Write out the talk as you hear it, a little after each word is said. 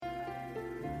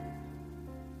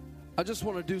I just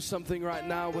want to do something right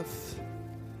now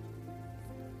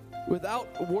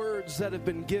without words that have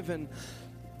been given.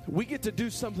 We get to do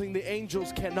something the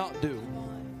angels cannot do.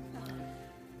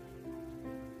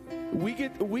 We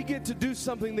get to do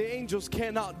something the angels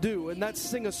cannot do, and that's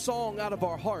sing a song out of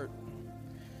our heart.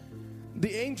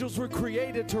 The angels were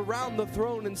created to round the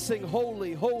throne and sing,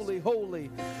 "Holy, holy, holy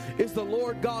is the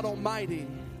Lord God Almighty."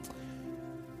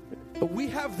 We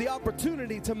have the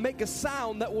opportunity to make a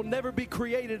sound that will never be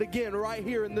created again right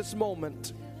here in this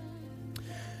moment.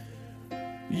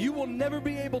 You will never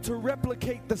be able to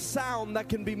replicate the sound that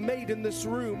can be made in this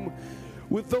room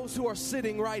with those who are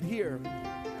sitting right here.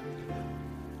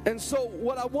 And so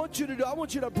what I want you to do, I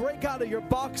want you to break out of your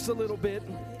box a little bit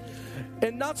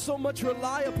and not so much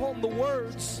rely upon the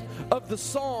words of the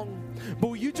song, but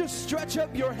will you just stretch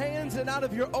up your hands, and out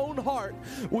of your own heart,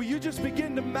 will you just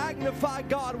begin to magnify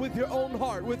God with your own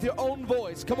heart, with your own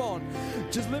voice? Come on,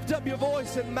 just lift up your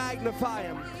voice and magnify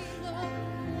Him.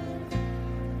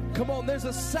 Come on, there's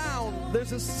a sound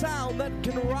that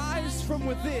can rise from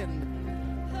within.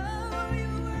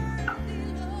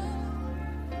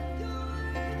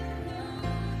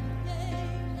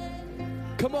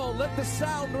 Come on, let the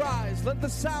sound rise. Let the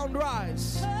sound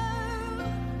rise.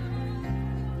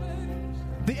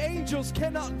 The angels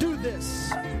cannot do this.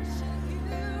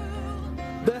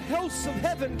 The hosts of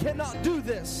heaven cannot do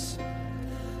this.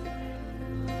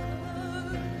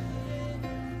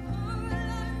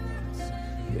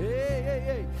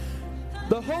 Hey.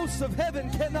 The hosts of heaven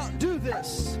cannot do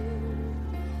this.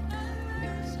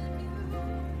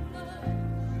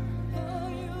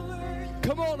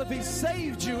 Come on, if He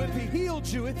saved you, if He healed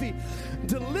you, if He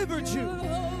delivered you.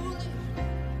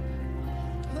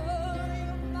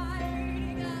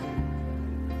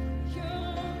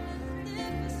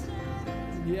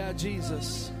 Yeah,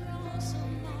 Jesus.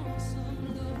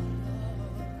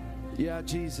 Yeah,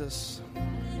 Jesus.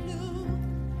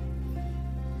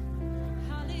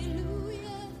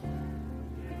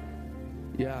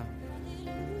 Yeah.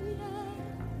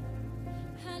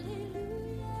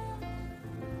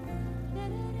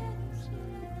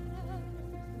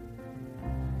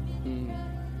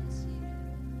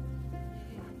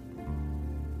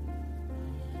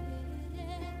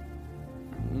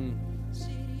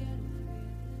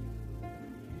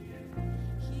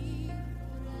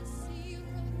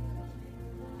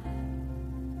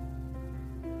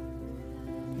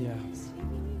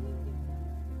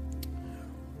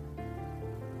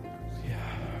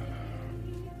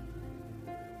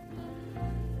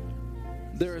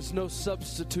 There is no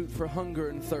substitute for hunger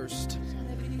and thirst.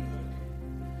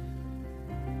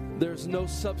 There's no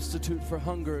substitute for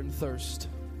hunger and thirst.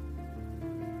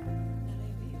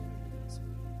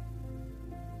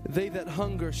 They that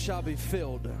hunger shall be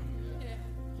filled.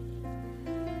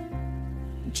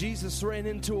 Jesus ran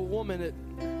into a woman at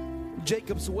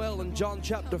Jacob's well in John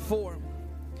chapter 4.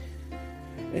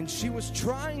 And she was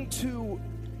trying to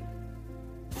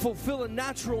fulfill a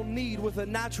natural need with a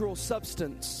natural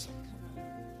substance,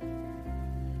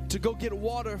 to go get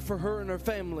water for her and her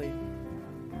family.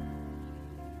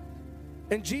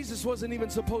 And Jesus wasn't even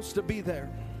supposed to be there.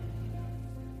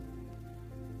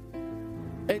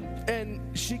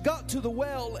 And she got to the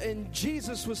well, and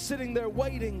Jesus was sitting there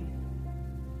waiting.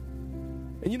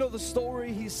 And you know the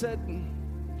story? He said,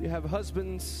 "Do you have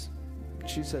husbands?"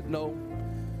 She said, "No."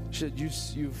 He said,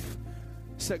 you've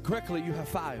said correctly, you have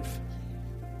 5.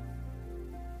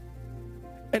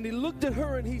 And he looked at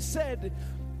her and he said,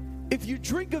 "If you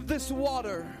drink of this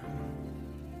water,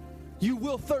 you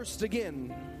will thirst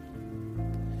again.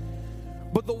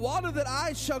 But the water that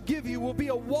I shall give you will be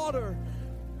a water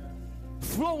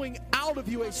flowing out of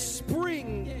you, a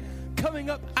spring coming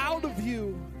up out of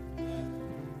you,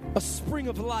 a spring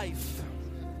of life."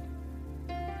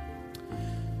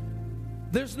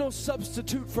 There's no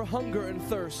substitute for hunger and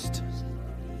thirst.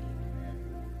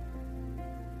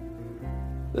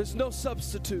 There's no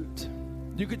substitute.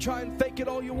 You could try and fake it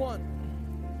all you want,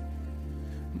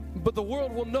 but the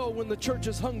world will know when the church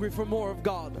is hungry for more of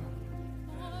God.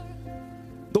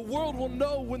 The world will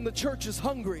know when the church is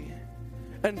hungry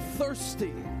and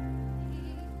thirsty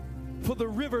for the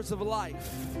rivers of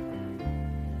life.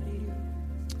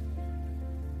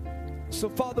 So,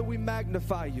 Father, we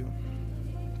magnify you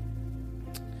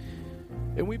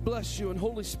and we bless you. And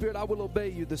Holy Spirit, I will obey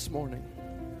you this morning.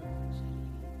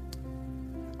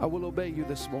 I will obey you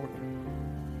this morning.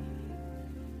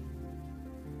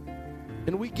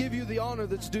 And we give you the honor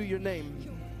that's due your name,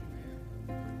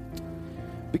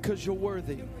 because you're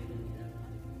worthy.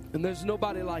 And there's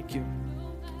nobody like you.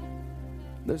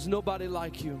 There's nobody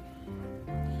like you.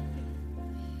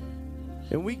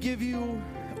 And we give you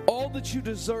All that you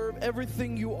deserve,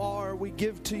 everything you are, we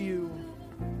give to you.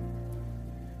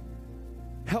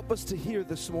 Help us to hear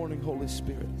this morning, Holy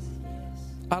Spirit.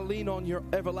 I lean on your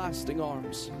everlasting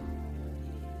arms.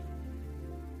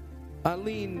 I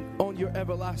lean on your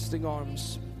everlasting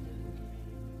arms.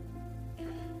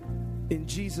 In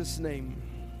Jesus' name,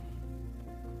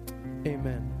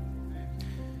 amen.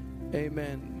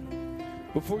 Amen.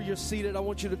 Before you're seated, I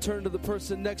want you to turn to the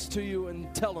person next to you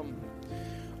and tell them,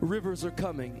 rivers are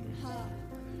coming.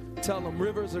 Tell them,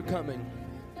 rivers are coming.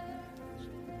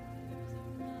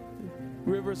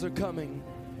 Rivers are coming.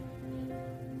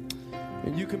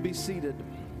 And you can be seated.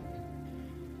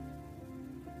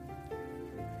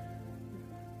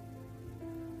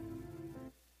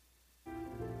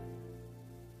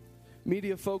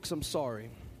 Media folks, I'm sorry.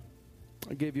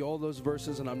 I gave you all those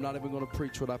verses and I'm not even going to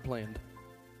preach what I planned.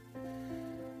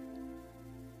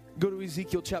 Go to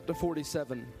Ezekiel chapter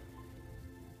 47.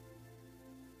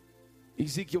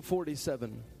 Ezekiel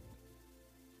 47.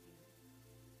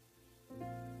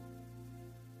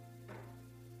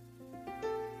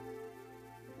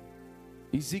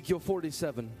 Ezekiel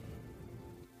 47.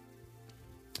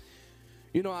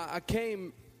 You know, I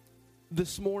came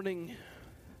this morning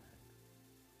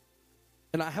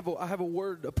and I have a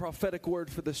word, a prophetic word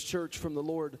for this church from the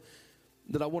Lord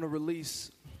that I want to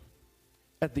release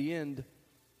at the end.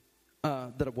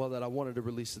 That I wanted to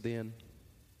release at the end.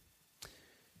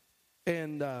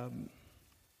 And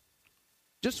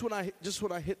just when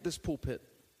I hit this pulpit,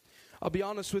 I'll be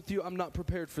honest with you, I'm not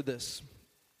prepared for this.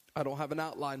 I don't have an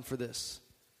outline for this.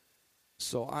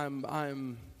 So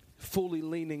I'm fully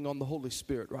leaning on the Holy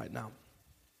Spirit right now.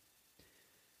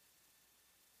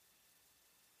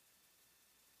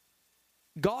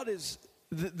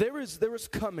 There is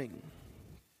coming,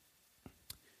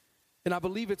 and I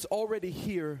believe it's already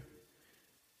here,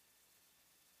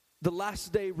 the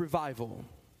last day revival,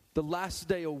 the last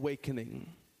day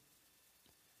awakening.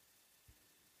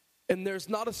 And there's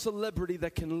not a celebrity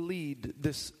that can lead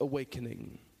this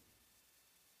awakening.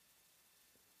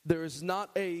 There is not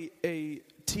a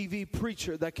TV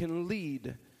preacher that can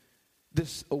lead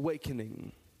this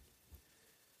awakening.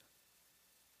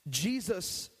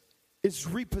 Jesus is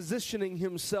repositioning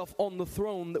himself on the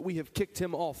throne that we have kicked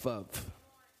him off of.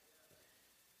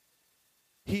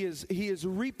 He is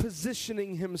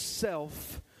repositioning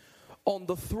himself on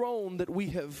the throne that we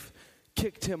have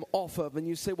kicked him off of. And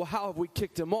you say, well, how have we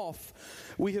kicked him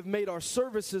off? We have made our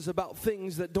services about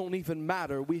things that don't even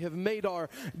matter. We have made our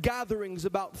gatherings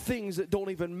about things that don't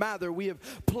even matter. We have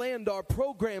planned our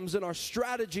programs and our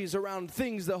strategies around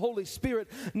things the Holy Spirit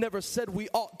never said we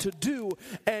ought to do.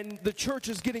 And the church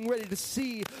is getting ready to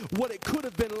see what it could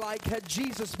have been like had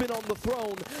Jesus been on the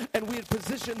throne and we had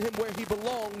positioned him where he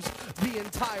belongs the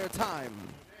entire time.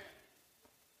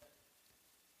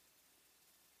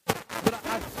 But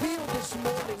I feel this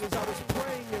morning as I was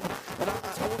praying, and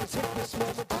I want to take this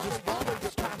moment to just honor the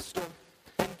pastor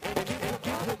and give him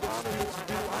the honor his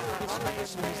due, honor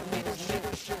this man, his leadership,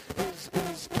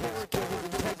 his character, his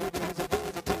integrity, his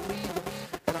ability to lead.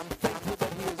 And I'm thankful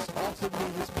that he has offered me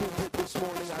his pulpit this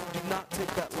morning. I do not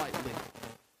take that lightly.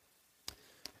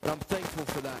 And I'm thankful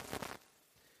for that.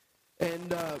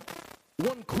 And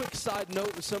one quick side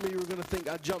note, and some of you are going to think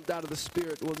I jumped out of the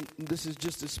Spirit. Well, this is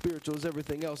just as spiritual as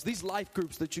everything else. These life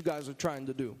groups that you guys are trying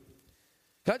to do.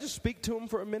 Can I just speak to them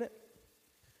for a minute?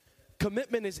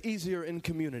 Commitment is easier in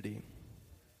community.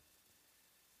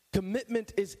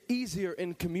 Commitment is easier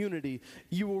in community.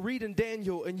 You will read in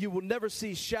Daniel and you will never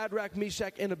see Shadrach,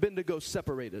 Meshach, and Abednego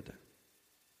separated.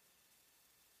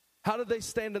 How did they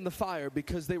stand in the fire?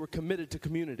 Because they were committed to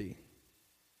community.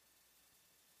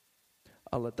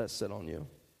 I'll let that sit on you,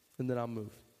 and then I'll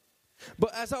move.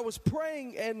 But as I was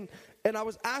praying and I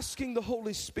was asking the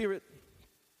Holy Spirit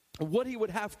what he would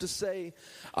have to say,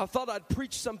 I thought I'd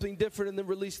preach something different and then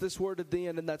release this word at the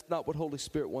end, and that's not what Holy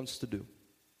Spirit wants to do.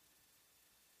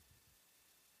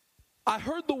 I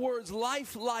heard the words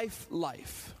life, life,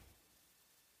 life.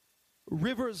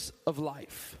 Rivers of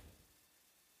life.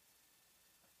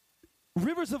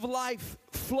 Rivers of life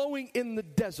flowing in the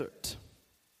desert.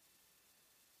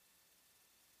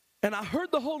 And I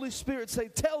heard the Holy Spirit say,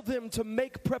 tell them to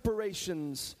make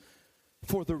preparations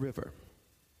for the river.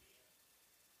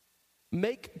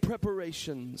 Make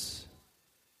preparations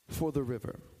for the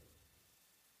river.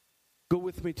 Go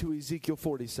with me to Ezekiel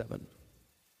 47.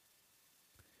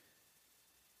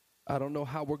 I don't know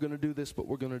how we're going to do this, but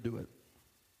we're going to do it.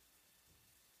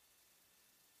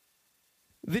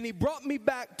 Then he brought me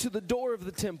back to the door of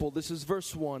the temple. This is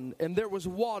verse 1. And there was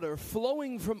water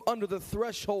flowing from under the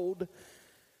threshold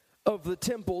of the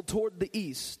temple toward the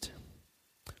east,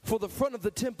 for the front of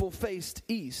the temple faced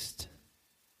east.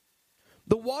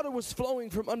 The water was flowing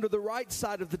from under the right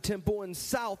side of the temple and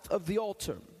south of the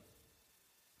altar.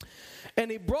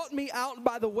 And he brought me out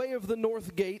by the way of the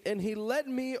north gate, and he led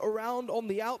me around on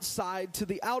the outside to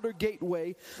the outer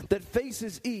gateway that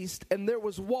faces east, and there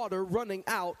was water running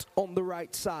out on the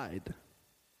right side.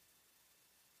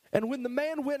 And when the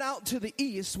man went out to the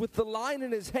east with the line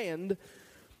in his hand,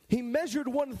 he measured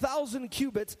 1,000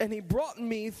 cubits, and he brought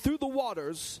me through the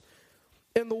waters,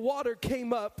 and the water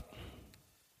came up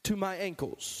to my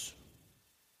ankles.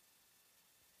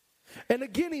 And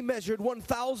again he measured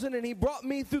 1,000, and he brought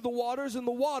me through the waters, and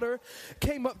the water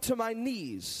came up to my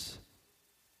knees.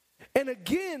 And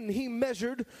again he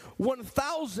measured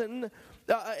 1,000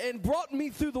 and brought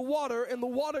me through the water, and the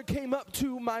water came up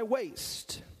to my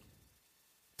waist.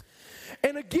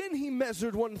 And again he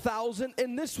measured 1,000,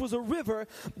 and this was a river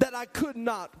that I could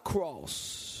not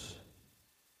cross.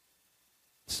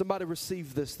 Somebody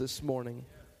receive this morning.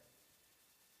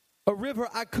 A river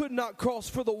I could not cross,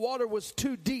 for the water was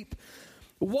too deep,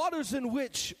 waters in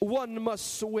which one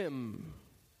must swim.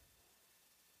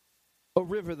 A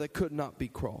river that could not be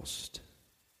crossed.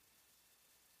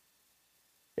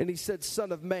 And he said,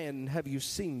 Son of man, have you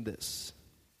seen this?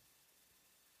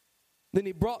 Then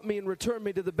he brought me and returned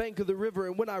me to the bank of the river,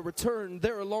 and when I returned,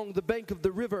 there along the bank of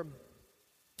the river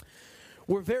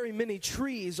were very many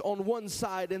trees on one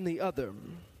side and the other.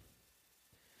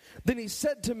 Then he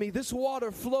said to me, this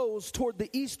water flows toward the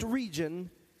east region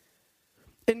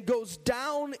and goes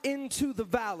down into the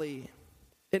valley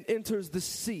and enters the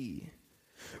sea.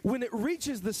 When it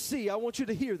reaches the sea, I want you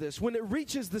to hear this. When it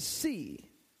reaches the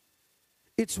sea,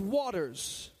 its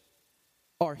waters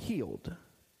are healed.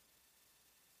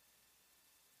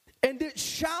 And it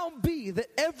shall be that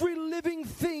every living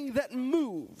thing that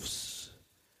moves,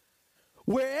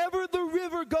 wherever the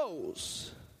river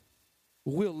goes,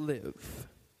 will live.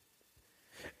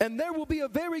 And there will be a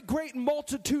very great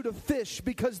multitude of fish,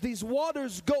 because these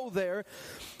waters go there,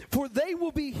 for they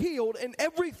will be healed, and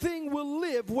everything will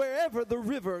live wherever the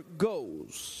river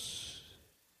goes.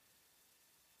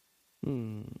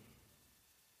 And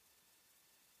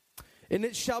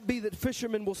it shall be that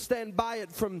fishermen will stand by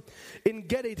it from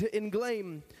En-gedi to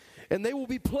En-eglaim, and they will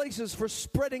be places for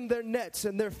spreading their nets,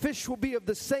 and their fish will be of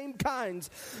the same kinds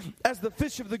as the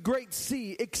fish of the great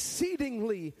sea,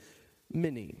 exceedingly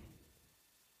many.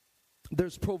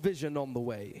 There's provision on the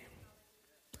way.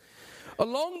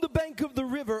 Along the bank of the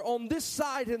river, on this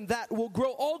side and that, will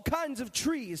grow all kinds of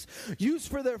trees used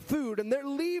for their food, and their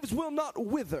leaves will not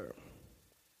wither,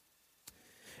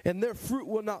 and their fruit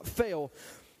will not fail.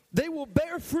 They will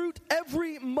bear fruit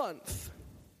every month.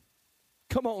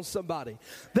 Come on, somebody.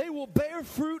 They will bear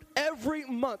fruit every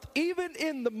month. Even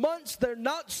in the months they're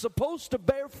not supposed to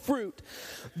bear fruit,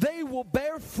 they will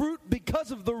bear fruit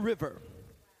because of the river.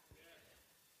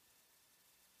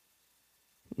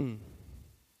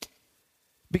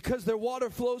 Because their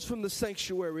water flows from the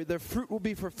sanctuary, their fruit will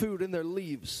be for food, and their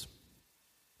leaves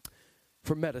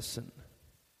for medicine.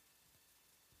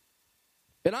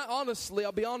 And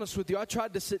I'll be honest with you, I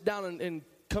tried to sit down and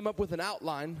come up with an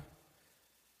outline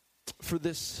for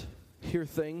this here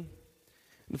thing.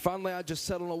 And finally I just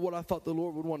settled on what I thought the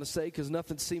Lord would want to say, because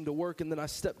nothing seemed to work. And then I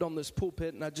stepped on this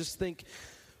pulpit, and I just think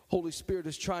Holy Spirit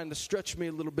is trying to stretch me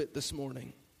a little bit this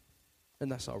morning.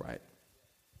 And that's all right.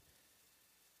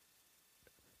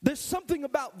 There's something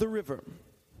about the river.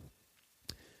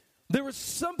 There is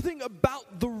something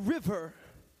about the river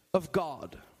of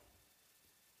God.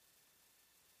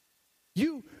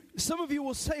 Some of you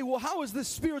will say, well, how is this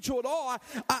spiritual at all?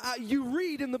 You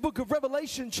read in the book of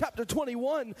Revelation chapter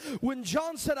 21, when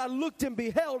John said, I looked and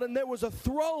beheld, and there was a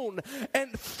throne,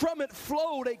 and from it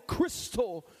flowed a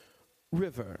crystal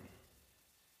river.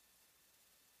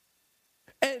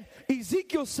 And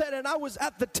Ezekiel said, and I was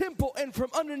at the temple, and from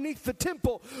underneath the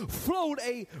temple flowed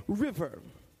a river.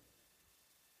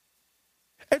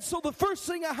 And so the first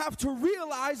thing I have to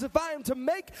realize, if I am to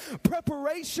make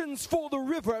preparations for the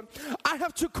river, I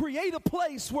have to create a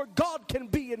place where God can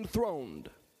be enthroned.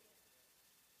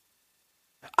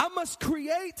 I must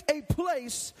create a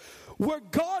place where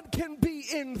God can be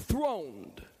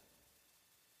enthroned.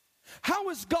 How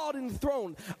is God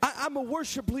enthroned? I'm a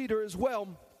worship leader as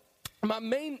well. My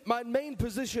main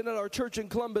position at our church in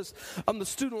Columbus, I'm the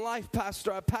student life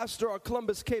pastor. I pastor our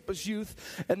Columbus campus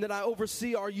youth, and then I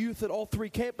oversee our youth at all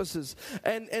three campuses.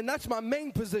 And that's my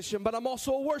main position, but I'm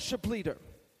also a worship leader.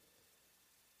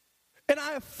 And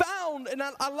I have found, and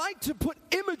I like to put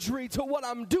imagery to what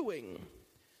I'm doing.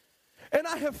 And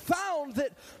I have found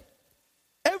that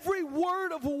every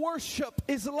word of worship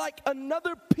is like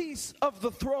another piece of the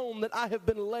throne that I have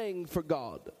been laying for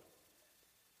God.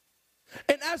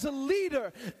 And as a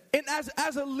leader, and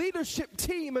as a leadership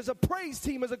team, as a praise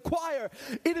team, as a choir,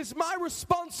 it is my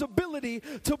responsibility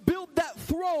to build that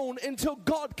throne until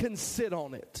God can sit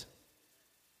on it.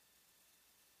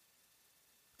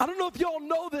 I don't know if y'all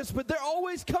know this, but there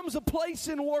always comes a place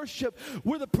in worship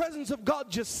where the presence of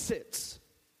God just sits.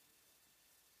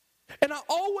 And I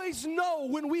always know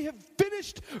when we have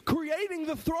finished creating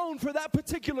the throne for that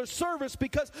particular service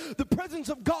because the presence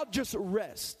of God just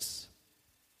rests.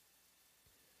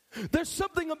 There's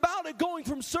something about it going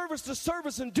from service to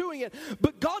service and doing it,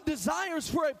 but God desires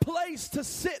for a place to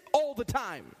sit all the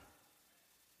time.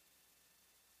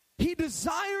 He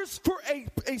desires for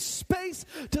a space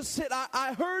to sit.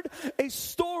 I heard a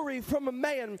story from a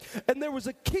man, and there was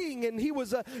a king, and he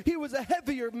was a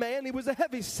heavier man. He was a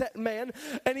heavy set man,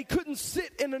 and he couldn't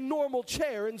sit in a normal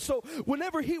chair. And so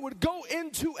whenever he would go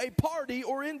into a party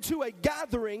or into a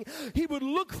gathering, he would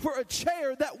look for a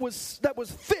chair that was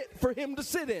fit for him to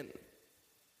sit in.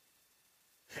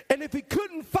 And if he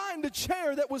couldn't find a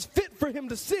chair that was fit for him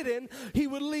to sit in, he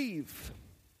would leave.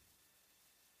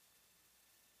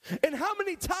 And how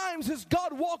many times has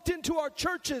God walked into our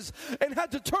churches and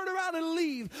had to turn around and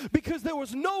leave because there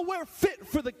was nowhere fit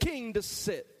for the king to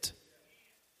sit?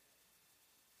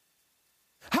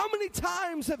 How many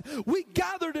times have we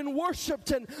gathered and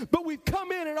worshiped, but we've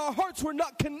come in and our hearts were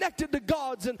not connected to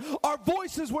God's and our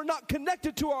voices were not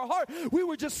connected to our heart. We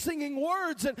were just singing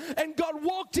words, and God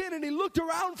walked in and he looked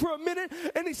around for a minute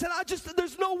and he said,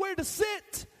 there's nowhere to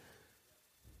sit.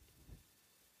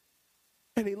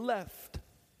 And he left.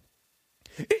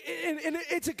 And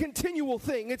it's a continual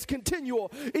thing. It's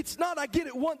continual. It's not I get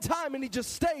it one time and he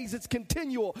just stays. It's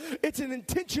continual. It's an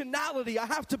intentionality. I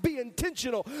have to be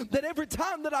intentional that every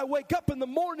time that I wake up in the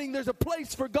morning, there's a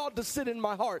place for God to sit in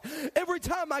my heart. Every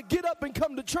time I get up and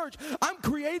come to church, I'm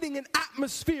creating an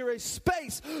atmosphere, a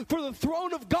space for the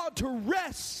throne of God to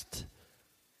rest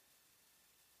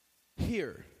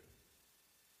here.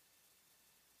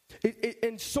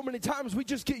 And so many times we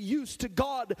just get used to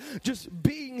God just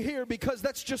being here because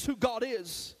that's just who God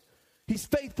is. He's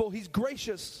faithful. He's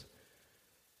gracious.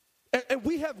 And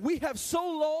we have so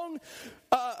long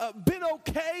been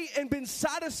okay and been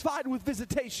satisfied with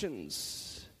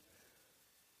visitations.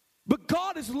 But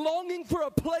God is longing for a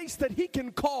place that he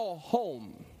can call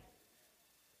home.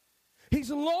 He's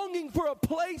longing for a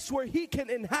place where he can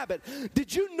inhabit.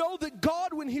 Did you know that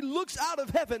God, when he looks out of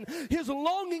heaven, his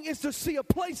longing is to see a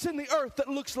place in the earth that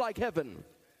looks like heaven?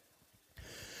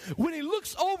 When he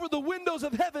looks over the windows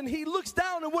of heaven, he looks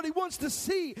down and what he wants to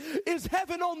see is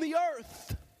heaven on the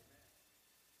earth.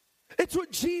 It's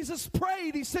what Jesus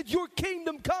prayed. He said, your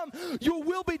kingdom come, your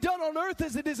will be done on earth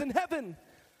as it is in heaven.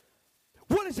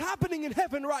 What is happening in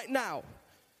heaven right now?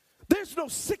 There's no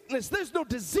sickness, there's no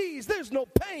disease, there's no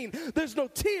pain, there's no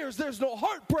tears, there's no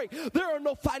heartbreak, there are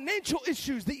no financial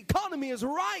issues, the economy is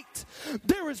right.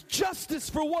 There is justice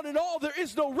for one and all, there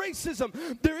is no racism,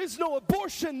 there is no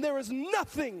abortion, there is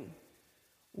nothing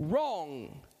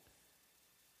wrong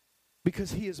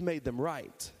because he has made them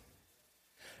right.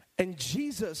 And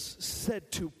Jesus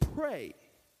said to pray,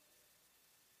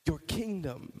 your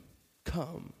kingdom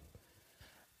come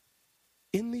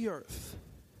in the earth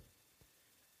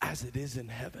as it is in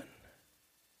heaven.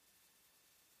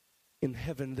 In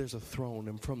heaven there's a throne,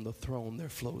 and from the throne there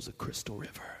flows a crystal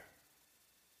river.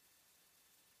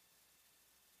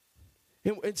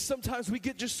 And sometimes we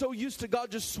get just so used to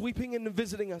God just sweeping in and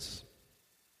visiting us.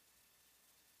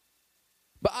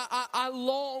 But I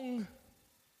long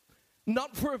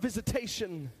not for a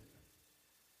visitation,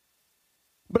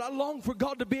 but I long for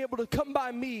God to be able to come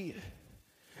by me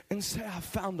and say, I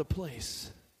found a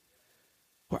place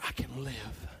where I can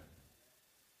live.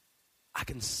 I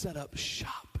can set up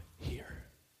shop here.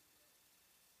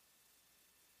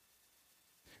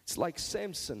 It's like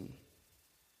Samson.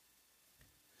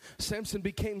 Samson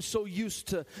became so used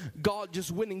to God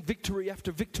just winning victory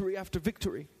after victory after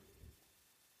victory.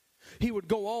 He would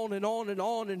go on and on and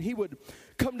on, and he would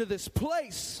come to this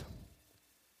place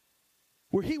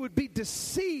where he would be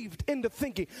deceived into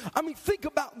thinking. I mean, think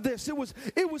about this. It was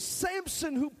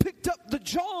Samson who picked up the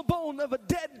jawbone of a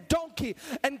dead donkey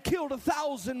and killed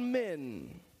 1,000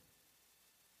 men.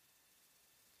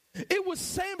 It was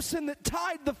Samson that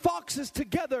tied the foxes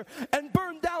together and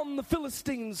burned down the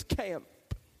Philistines' camp.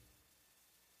 It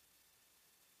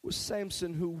was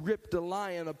Samson who ripped a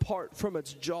lion apart from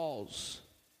its jaws.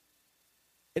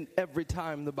 And every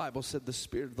time the Bible said the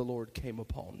Spirit of the Lord came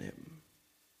upon him,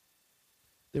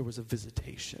 there was a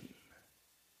visitation.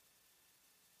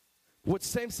 What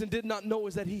Samson did not know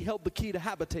is that he held the key to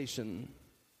habitation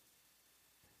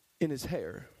in his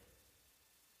hair.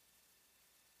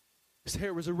 His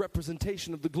hair was a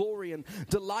representation of the glory, and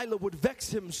Delilah would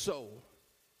vex him so.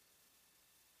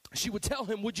 She would tell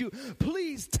him, would you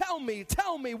please tell me,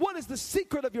 what is the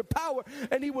secret of your power?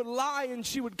 And he would lie, and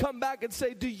she would come back and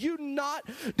say, do you not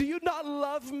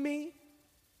love me?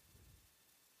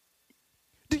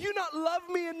 Do you not love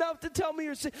me enough to tell me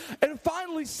your secret? And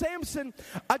finally, Samson,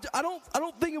 I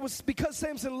don't think it was because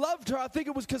Samson loved her. I think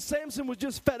it was because Samson was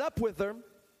just fed up with her.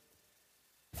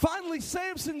 Finally,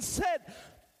 Samson said,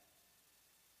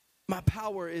 my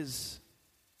power is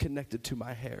connected to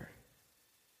my hair.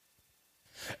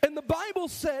 And the Bible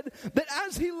said that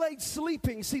as he lay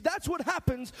sleeping, see, that's what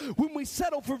happens when we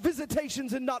settle for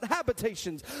visitations and not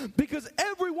habitations. Because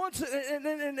every once,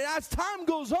 and as time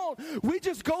goes on, we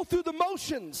just go through the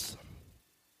motions.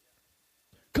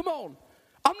 Come on.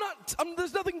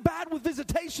 There's nothing bad with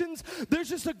visitations. There's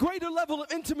just a greater level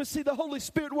of intimacy the Holy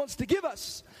Spirit wants to give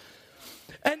us.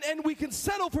 And we can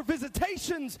settle for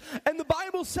visitations. And the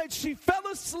Bible said she fell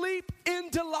asleep in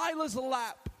Delilah's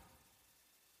lap.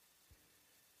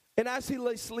 And as he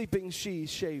lay sleeping, she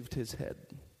shaved his head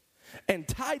and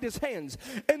tied his hands.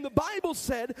 And the Bible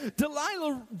said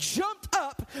Delilah jumped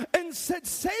up and said,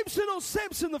 Samson, oh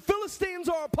Samson, the Philistines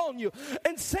are upon you.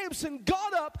 And Samson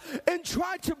got up and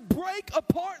tried to break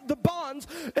apart the bonds.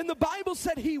 And the Bible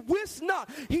said he wist not,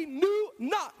 he knew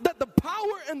not that the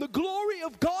power and the glory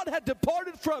of God had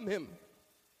departed from him.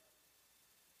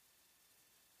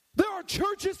 There are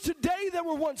churches today that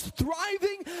were once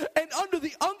thriving and under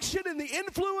the unction and the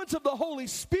influence of the Holy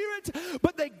Spirit,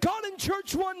 but they got in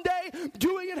church one day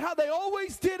doing it how they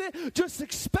always did it, just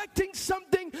expecting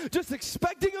something, just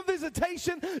expecting a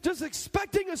visitation, just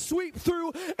expecting a sweep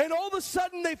through, and all of a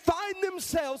sudden they find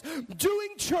themselves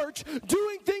doing church,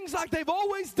 doing things like they've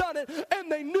always done it,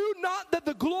 and they knew not that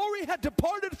the glory had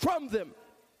departed from them.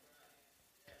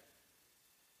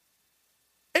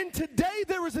 And today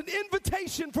there is an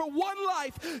invitation for one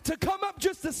life to come up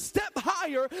just a step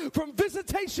higher from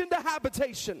visitation to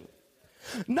habitation.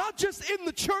 Not just in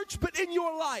the church, but in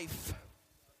your life.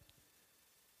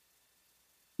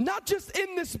 Not just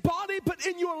in this body, but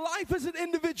in your life as an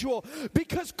individual.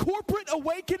 Because corporate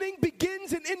awakening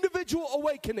begins in individual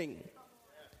awakening.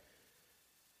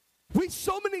 We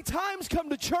so many times come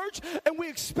to church and we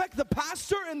expect the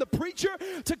pastor and the preacher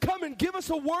to come and give us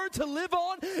a word to live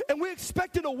on, and we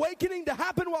expect an awakening to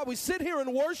happen while we sit here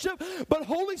and worship. But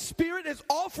Holy Spirit is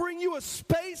offering you a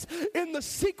space in the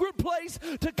secret place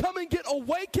to come and get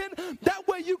awakened. That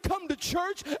way you come to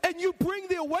church and you bring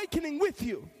the awakening with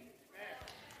you.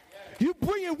 You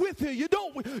bring it with you. You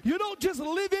don't just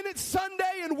live in it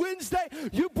Sunday and Wednesday.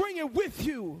 You bring it with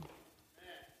you.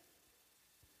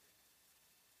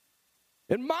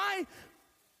 And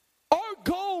our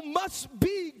goal must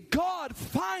be, God,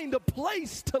 find a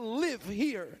place to live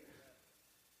here.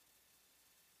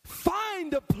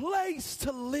 Find a place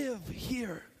to live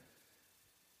here.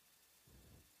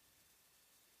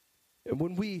 And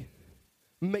when we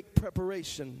make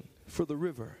preparation for the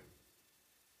river,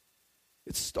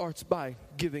 it starts by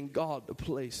giving God a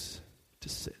place to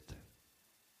sit.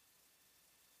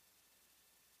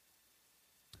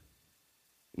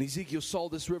 And Ezekiel saw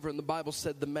this river, and the Bible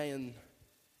said the man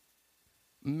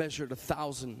measured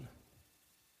 1,000,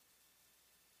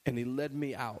 and he led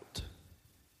me out,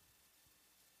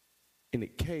 and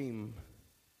it came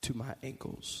to my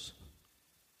ankles.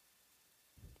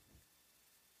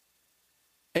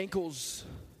 Ankles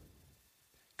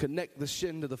connect the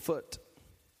shin to the foot.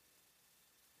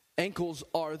 Ankles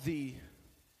are the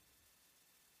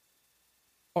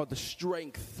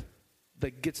strength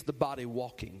that gets the body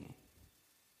walking.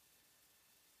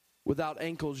 Without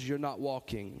ankles, you're not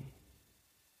walking.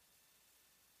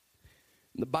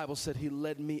 And the Bible said he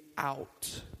led me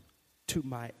out to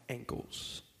my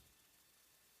ankles.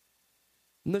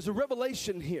 And there's a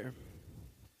revelation here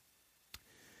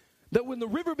that when the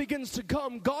river begins to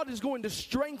come, God is going to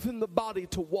strengthen the body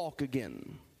to walk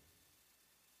again.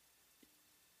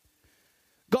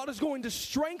 God is going to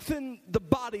strengthen the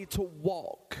body to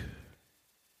walk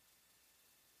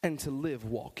and to live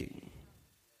walking.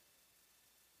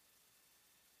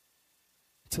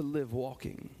 To live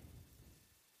walking.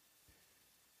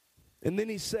 And then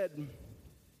he said,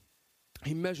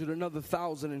 he measured another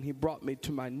 1,000, and he brought me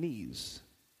to my knees.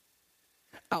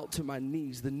 Out to my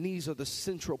knees. The knees are the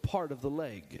central part of the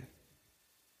leg.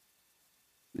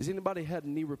 Has anybody had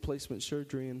knee replacement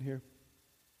surgery in here?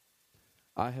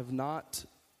 I have not,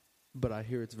 but I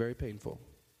hear it's very painful.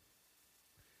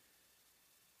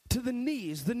 To the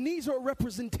knees. The knees are a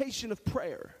representation of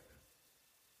prayer.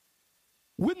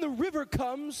 When the river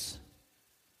comes,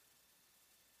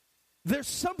 there's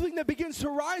something that begins to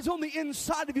rise on the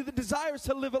inside of you that desires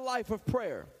to live a life of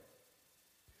prayer.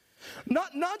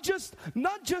 Not just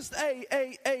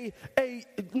a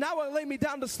now I lay me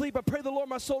down to sleep, I pray the Lord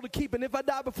my soul to keep, and if I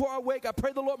die before I wake, I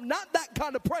pray the Lord. Not that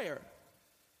kind of prayer.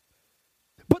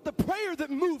 But the prayer that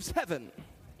moves heaven.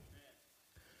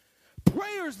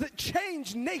 Prayers that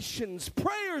change nations,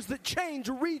 prayers that change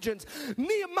regions.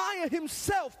 Nehemiah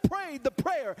himself prayed the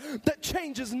prayer that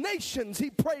changes nations. He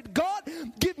prayed, God,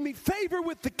 give me favor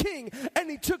with the king.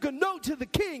 And he took a note to the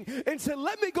king and said,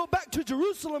 let me go back to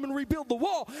Jerusalem and rebuild the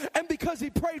wall. And because he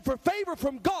prayed for favor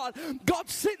from God, God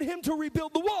sent him to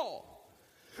rebuild the wall.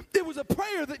 It was a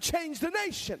prayer that changed a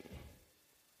nation.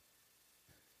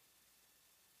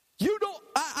 You don't,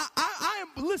 I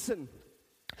am, listen,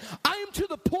 I am to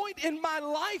the point in my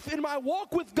life, in my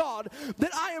walk with God,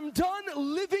 that I am done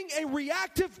living a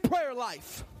reactive prayer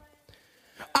life.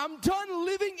 I'm done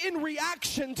living in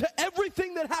reaction to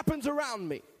everything that happens around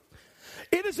me.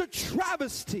 It is a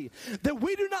travesty that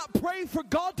we do not pray for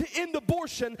God to end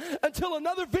abortion until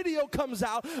another video comes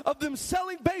out of them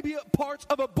selling baby parts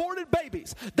of aborted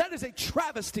babies. That is a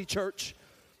travesty, church.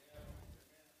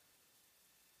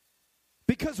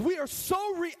 Because we are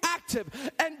so reactive,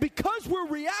 and because we're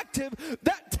reactive,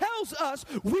 that tells us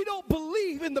we don't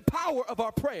believe in the power of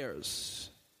our prayers.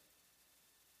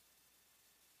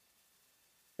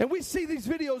 And we see these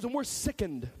videos and we're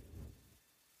sickened.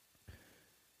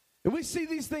 And we see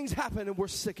these things happen and we're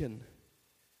sickened.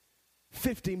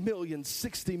 50 million,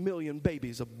 60 million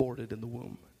babies aborted in the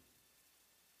womb.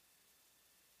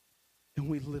 And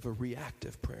we live a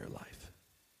reactive prayer life.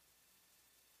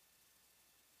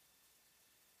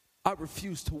 I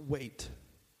refuse to wait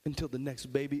until the next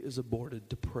baby is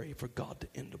aborted to pray for God to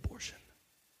end abortion.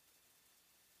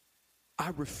 I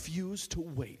refuse to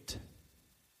wait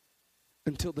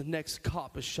until the next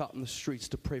cop is shot in the streets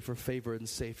to pray for favor and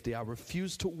safety. I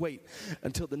refuse to wait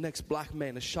until the next black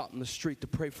man is shot in the street to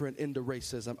pray for an end to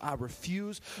racism. I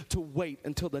refuse to wait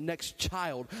until the next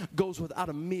child goes without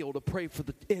a meal to pray for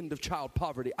the end of child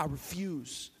poverty. I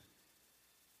refuse.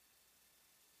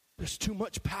 There's too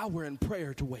much power in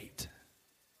prayer to wait.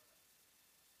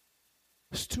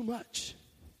 There's too much.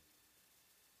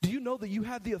 Do you know that you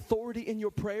have the authority in your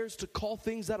prayers to call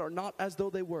things that are not as though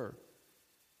they were?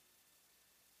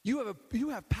 You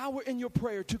have power in your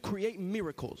prayer to create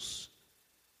miracles.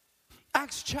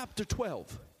 Acts chapter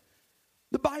 12.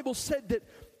 The Bible said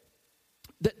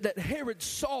that Herod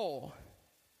saw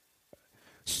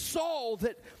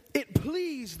that it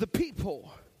pleased the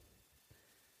people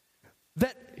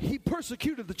that he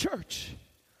persecuted the church.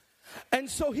 And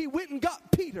so he went and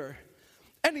got Peter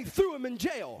and he threw him in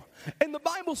jail. And the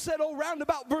Bible said, round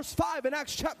about verse 5 in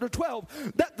Acts chapter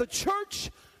 12, that the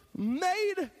church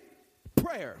made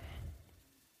prayer.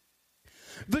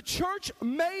 The church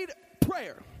made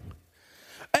prayer.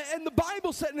 And the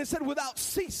Bible said, and it said without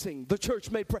ceasing, the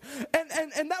church made prayer.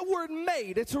 And that word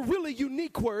made, it's a really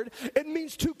unique word. It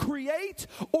means to create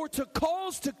or to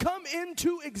cause to come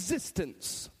into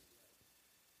existence.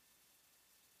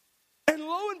 And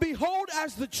lo and behold,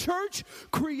 as the church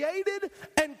created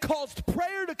and caused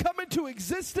prayer to come into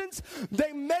existence,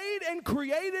 they made and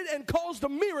created and caused a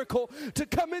miracle to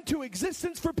come into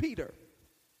existence for Peter.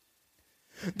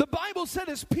 The Bible said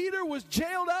as Peter was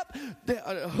jailed up,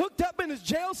 hooked up in his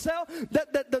jail cell,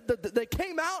 that they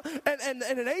came out and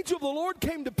an angel of the Lord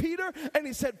came to Peter and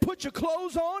he said, put your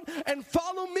clothes on and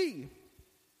follow me.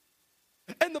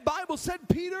 And the Bible said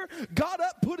Peter got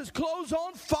up, put his clothes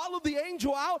on, followed the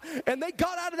angel out, and they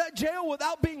got out of that jail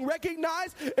without being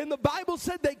recognized. And the Bible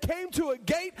said they came to a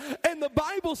gate, and the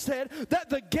Bible said that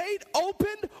the gate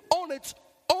opened on its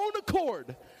own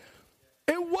accord.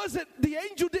 It wasn't, the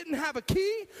angel didn't have a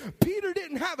key, Peter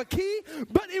didn't have a key,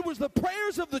 but it was the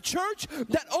prayers of the church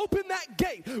that opened that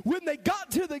gate. When they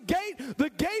got to the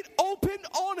gate opened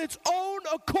on its own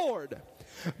accord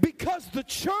because the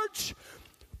church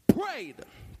prayed.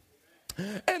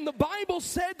 And the Bible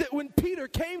said that when Peter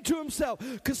came to himself,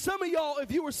 because some of y'all,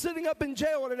 if you were sitting up in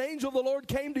jail and an angel of the Lord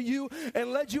came to you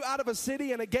and led you out of a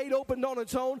city and a gate opened on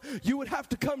its own, you would have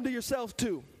to come to yourself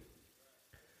too.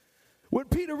 When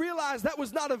Peter realized that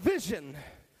was not a vision,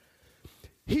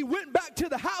 he went back to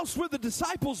the house where the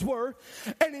disciples were,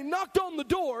 and he knocked on the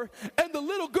door, and the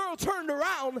little girl turned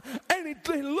around, and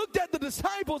he looked at the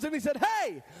disciples, and he said,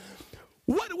 hey,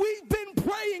 what we've been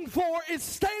praying for is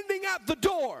standing at the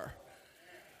door.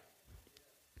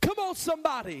 Come on,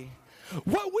 somebody.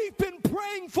 What we've been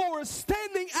praying for is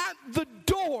standing at the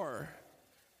door.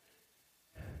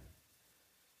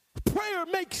 Prayer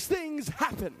makes things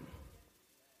happen.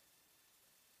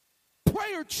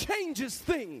 Prayer changes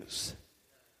things.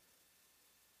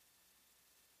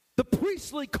 The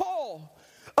priestly call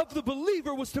of the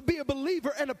believer was to be a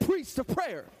believer and a priest of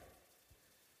prayer.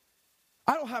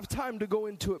 I don't have time to go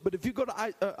into it, but if you go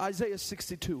to Isaiah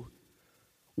 62,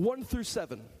 1 through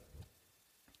 7,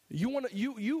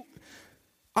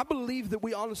 I believe that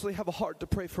we honestly have a heart to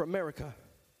pray for America.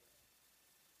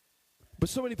 But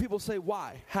so many people say,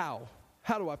 why? How?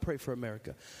 How do I pray for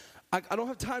America? I don't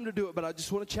have time to do it, but I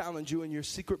just want to challenge you in your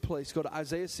secret place. Go to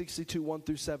Isaiah 62, 1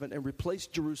 through 7, and replace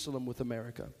Jerusalem with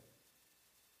America.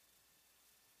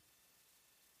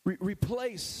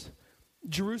 Replace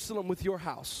Jerusalem with your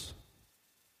house.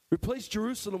 Replace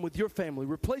Jerusalem with your family.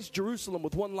 Replace Jerusalem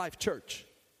with One Life Church.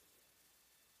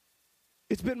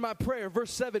 It's been my prayer.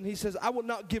 Verse 7, he says, I will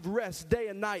not give rest day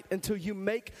and night until you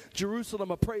make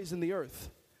Jerusalem a praise in the earth.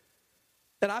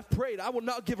 And I've prayed, I will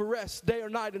not give a rest day or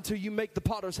night until you make the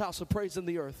potter's house a praise in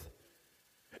the earth.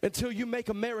 Until you make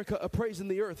America a praise in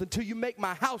the earth. Until you make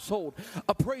my household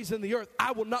a praise in the earth.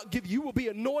 I will not give, you will be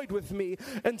annoyed with me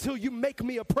until you make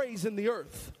me a praise in the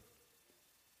earth.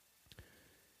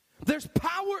 There's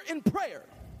power in prayer.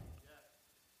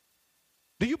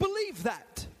 Do you believe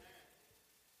that?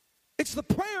 It's the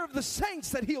prayer of the saints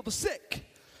that heal the sick.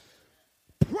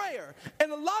 Prayer.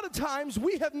 And a lot of times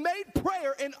we have made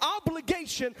prayer an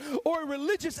obligation or a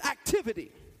religious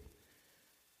activity.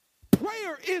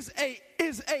 Prayer is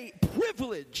a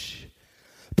privilege.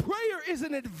 Prayer is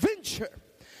an adventure.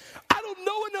 I don't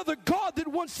know another God that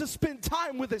wants to spend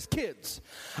time with his kids.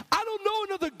 I don't know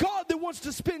another God that wants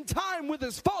to spend time with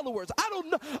his followers. I don't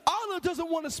know. Allah doesn't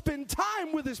want to spend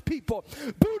time with his people.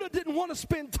 Buddha didn't want to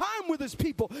spend time with his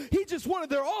people. He just wanted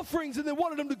their offerings and then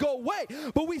wanted them to go away.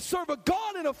 But we serve a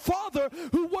God and a Father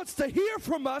who wants to hear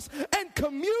from us and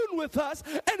commune with us,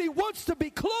 and he wants to be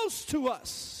close to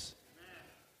us.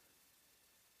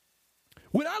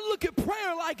 When I look at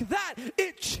prayer like that,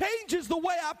 it changes the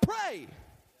way I pray.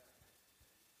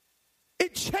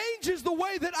 It changes the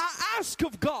way that I ask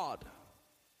of God.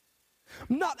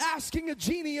 I'm not asking a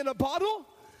genie in a bottle.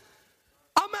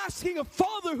 I'm asking a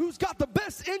father who's got the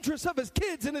best interests of his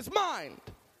kids in his mind.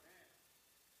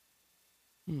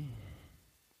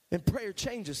 And prayer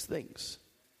changes things.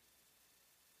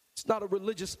 It's not a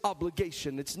religious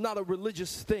obligation. It's not a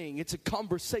religious thing. It's a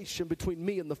conversation between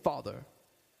me and the Father.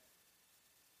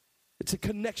 It's a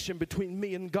connection between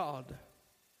me and God.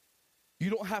 You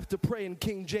don't have to pray in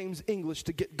King James English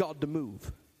to get God to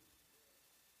move.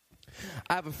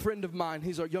 I have a friend of mine.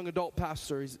 He's our young adult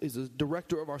pastor. He's a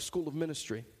director of our school of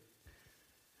ministry.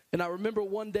 And I remember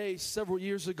one day several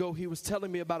years ago, he was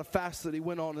telling me about a fast that he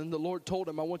went on. And the Lord told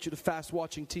him, I want you to fast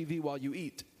watching TV while you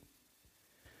eat.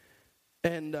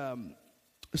 And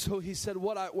so he said,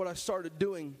 what I started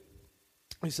doing,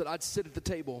 he said, I'd sit at the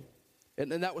table.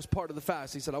 And that was part of the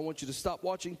fast. He said, I want you to stop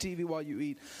watching TV while you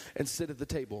eat and sit at the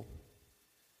table.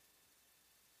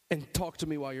 And talk to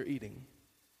me while you're eating.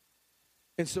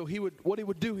 And so what he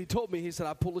would do, he told me, he said,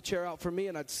 I'd pull a chair out for me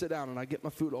and I'd sit down and I'd get my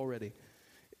food all ready.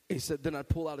 He said, then I'd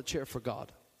pull out a chair for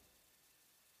God.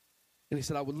 And he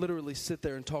said, I would literally sit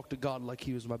there and talk to God like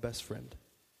he was my best friend.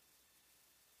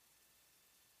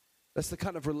 That's the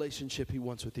kind of relationship he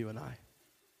wants with you and I.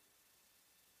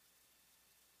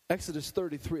 Exodus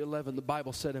 33:11, the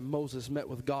Bible said, and Moses met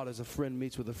with God as a friend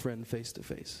meets with a friend face to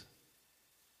face.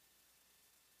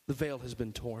 The veil has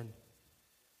been torn.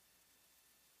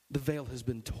 The veil has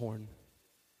been torn.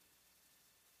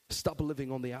 Stop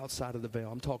living on the outside of the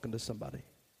veil. I'm talking to somebody.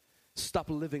 Stop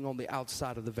living on the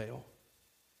outside of the veil.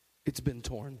 It's been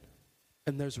torn.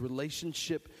 And there's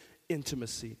relationship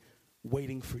intimacy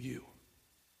waiting for you.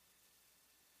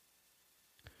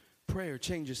 Prayer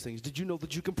changes things. Did you know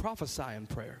that you can prophesy in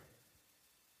prayer?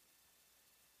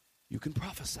 You can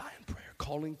prophesy in prayer,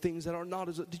 calling things that are not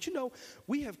as. Did you know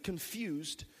we have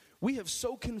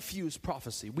so confused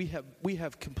prophecy. We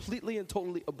have completely and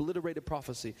totally obliterated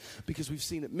prophecy because we've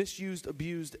seen it misused,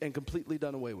 abused, and completely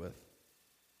done away with.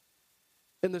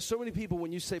 And there's so many people,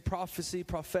 when you say prophecy,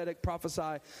 prophetic,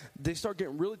 prophesy, they start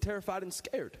getting really terrified and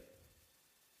scared.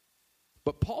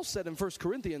 But Paul said in 1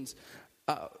 Corinthians,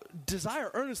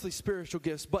 desire earnestly spiritual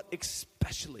gifts, but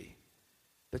especially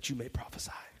that you may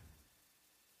prophesy.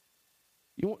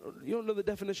 You don't know the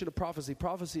definition of prophecy.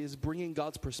 Prophecy is bringing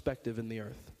God's perspective in the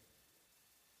earth.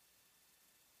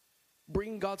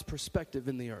 Bringing God's perspective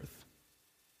in the earth.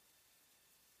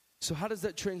 So how does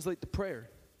that translate to prayer?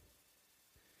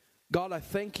 God, I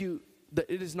thank you that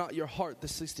it is not your heart that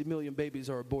 60 million babies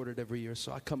are aborted every year.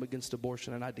 So I come against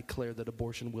abortion and I declare that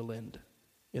abortion will end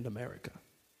in America.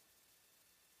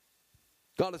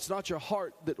 God, it's not your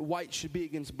heart that white should be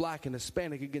against black and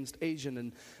Hispanic against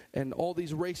Asian and all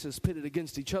these races pitted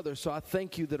against each other. So I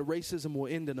thank you that racism will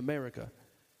end in America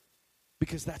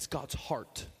because that's God's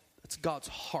heart. That's God's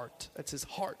heart. That's his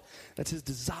heart. That's his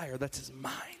desire. That's his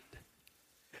mind.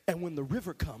 And when the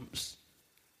river comes,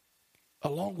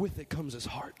 along with it comes his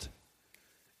heart.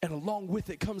 And along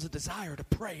with it comes a desire to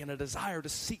pray and a desire to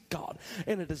seek God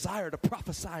and a desire to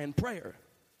prophesy in prayer.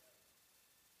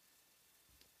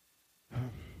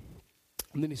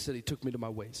 And then he said he took me to my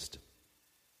waist.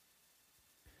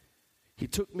 He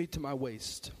took me to my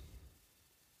waist.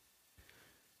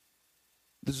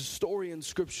 There's a story in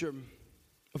Scripture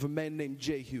of a man named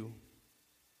Jehu.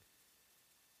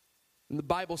 And the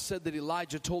Bible said that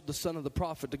Elijah told the son of the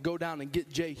prophet to go down and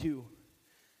get Jehu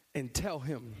and tell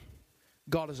him,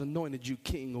 God has anointed you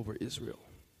king over Israel.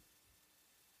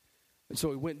 And so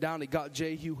he went down, he got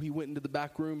Jehu, he went into the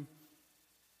back room,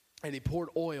 and he poured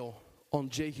oil on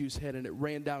Jehu's head, and it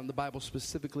ran down, and the Bible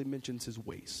specifically mentions his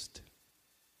waist.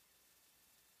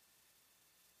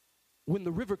 When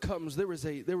the river comes, there is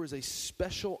a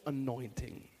special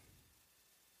anointing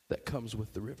that comes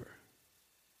with the river.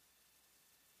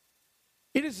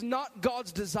 It is not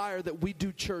God's desire that we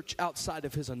do church outside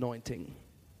of his anointing.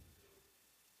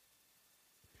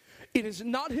 It is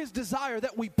not his desire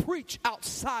that we preach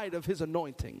outside of his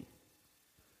anointing.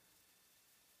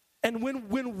 And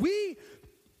when we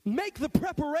make the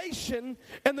preparation,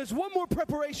 and there's one more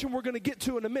preparation we're going to get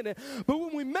to in a minute, but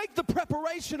when we make the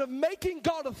preparation of making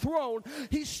God a throne,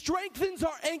 he strengthens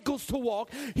our ankles to walk,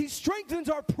 he strengthens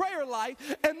our prayer life,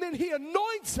 and then he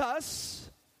anoints us.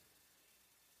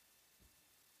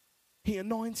 He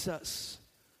anoints us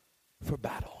for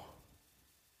battle.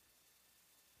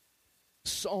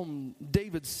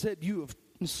 David said,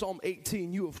 in Psalm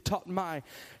 18, you have taught my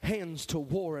hands to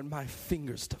war and my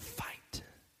fingers to fight.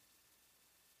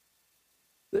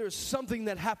 There is something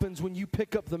that happens when you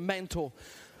pick up the mantle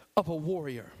of a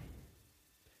warrior.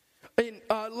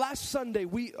 Last Sunday,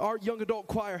 our young adult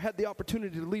choir had the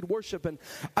opportunity to lead worship, and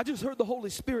I just heard the Holy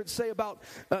Spirit say about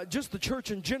just the church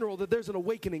in general that there's an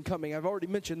awakening coming. I've already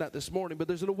mentioned that this morning, but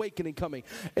there's an awakening coming.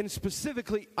 And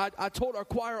specifically, I told our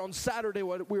choir on Saturday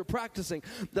when we were practicing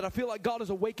that I feel like God is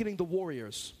awakening the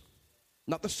warriors.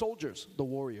 Not the soldiers, the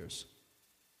warriors.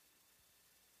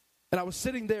 And I was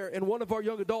sitting there, and one of our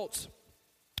young adults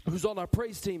who's on our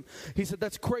praise team, he said,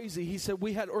 that's crazy. He said,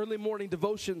 we had early morning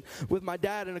devotion with my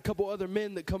dad and a couple other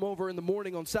men that come over in the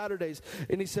morning on Saturdays.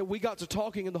 And he said, we got to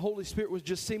talking, and the Holy Spirit was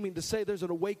just seeming to say there's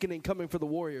an awakening coming for the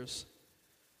warriors.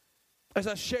 As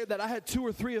I shared that, I had 2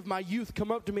 or 3 of my youth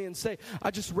come up to me and say,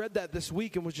 I just read that this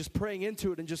week and was just praying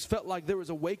into it and just felt like there was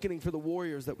awakening for the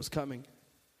warriors that was coming.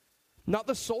 Not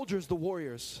the soldiers, the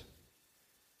warriors.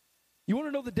 You want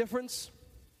to know the difference?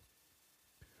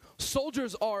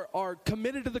 Soldiers are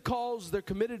committed to the cause. They're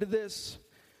committed to this.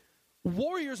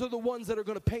 Warriors are the ones that are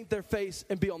going to paint their face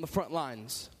and be on the front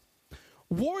lines.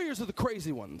 Warriors are the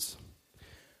crazy ones.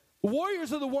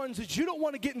 Warriors are the ones that you don't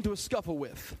want to get into a scuffle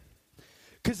with.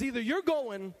 Because either you're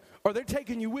going or they're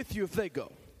taking you with you if they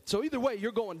go. So either way,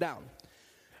 you're going down.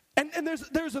 And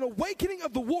there's an awakening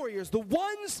of the warriors, the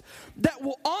ones that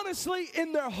will honestly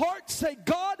in their heart say,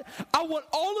 God, I want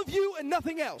all of you and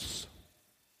nothing else.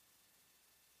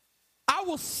 I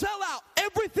will sell out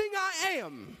everything I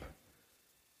am.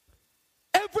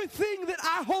 Everything that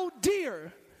I hold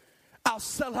dear, I'll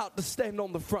sell out to stand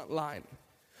on the front line.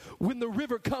 When the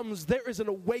river comes, there is an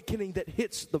awakening that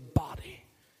hits the body.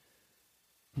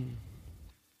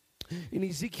 In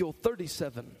Ezekiel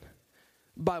 37,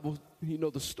 Bible, you know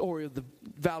the story of the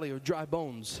valley of dry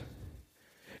bones.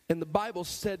 And the Bible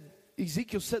said,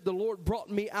 Ezekiel said, the Lord brought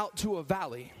me out to a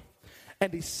valley,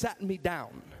 and he sat me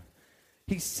down.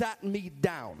 He sat me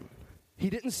down. He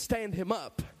didn't stand him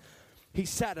up. He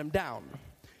sat him down.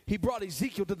 He brought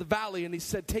Ezekiel to the valley and he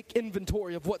said, take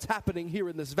inventory of what's happening here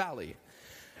in this valley.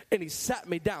 And he sat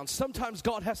me down. Sometimes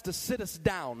God has to sit us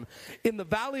down in the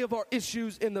valley of our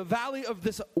issues, in the valley of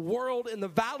this world, in the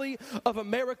valley of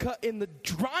America, in the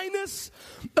dryness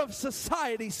of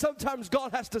society. Sometimes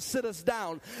God has to sit us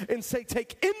down and say,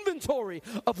 take inventory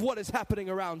of what is happening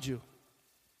around you.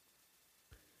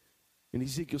 And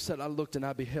Ezekiel said, I looked and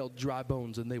I beheld dry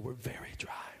bones, and they were very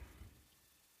dry.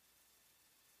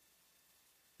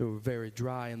 They were very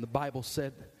dry. And the Bible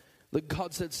said, that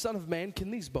God said, Son of man, can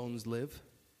these bones live?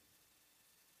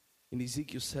 And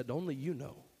Ezekiel said, only you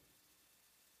know.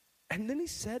 And then he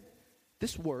said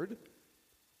this word,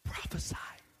 prophesy.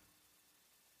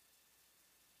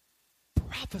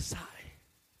 Prophesy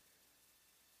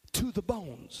to the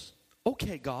bones.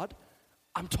 Okay, God,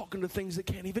 I'm talking to things that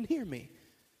can't even hear me.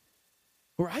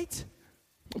 Right?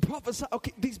 Prophesy.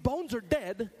 Okay, these bones are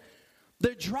dead.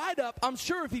 They're dried up. I'm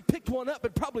sure if he picked one up,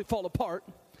 it'd probably fall apart.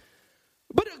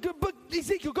 But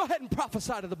Ezekiel, go ahead and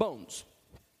prophesy to the bones.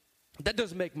 That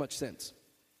doesn't make much sense.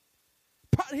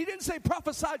 He didn't say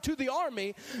prophesy to the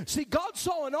army. See, God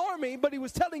saw an army, but he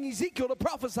was telling Ezekiel to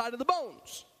prophesy to the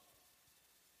bones.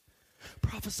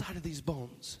 Prophesy to these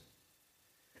bones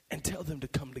and tell them to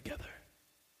come together.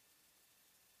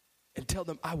 And tell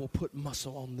them I will put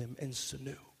muscle on them and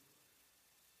sinew.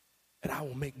 And I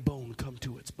will make bone come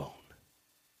to its bone.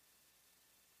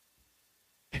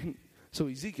 And so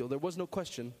Ezekiel, there was no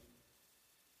question.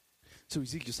 So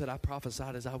Ezekiel said, I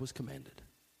prophesied as I was commanded.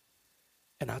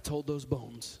 And I told those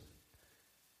bones,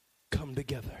 come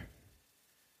together.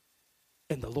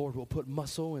 And the Lord will put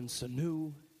muscle and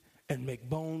sinew and make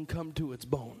bone come to its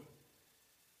bone.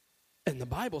 And the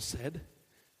Bible said,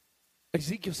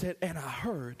 Ezekiel said, and I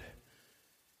heard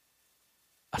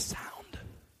a sound.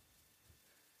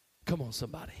 Come on,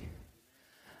 somebody.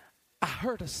 I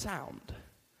heard a sound.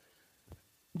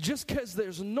 Just because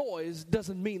there's noise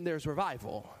doesn't mean there's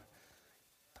revival.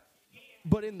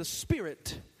 But in the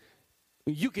spirit,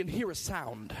 you can hear a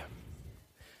sound.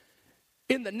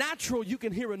 In the natural, you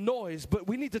can hear a noise, but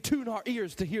we need to tune our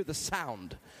ears to hear the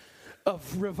sound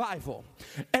of revival.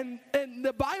 And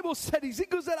the Bible said,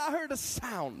 Ezekiel said, I heard a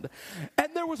sound, and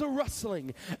there was a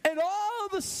rustling, and all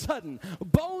of a sudden,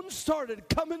 bone started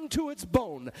coming to its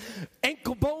bone.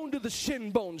 Ankle bone to the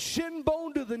shin bone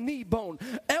to the knee bone,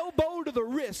 elbow to the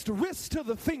wrist to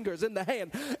the fingers in the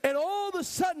hand. And all of a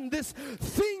sudden, this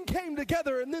thing came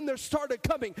together, and then there started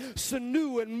coming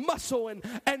sinew and muscle,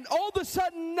 and all of a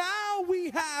sudden, now we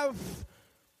have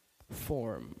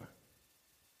form.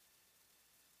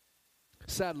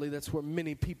 Sadly, that's where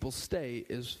many people stay,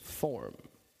 is form.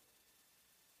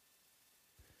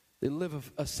 They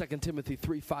live a 2 Timothy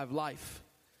 3:5 life,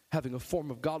 having a form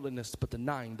of godliness, but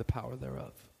denying the power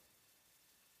thereof.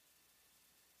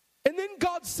 And then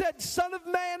God said, Son of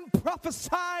man, prophesy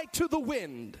to the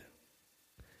wind,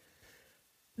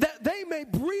 that they may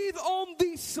breathe on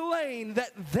these slain,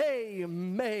 that they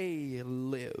may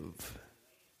live.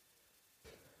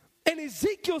 And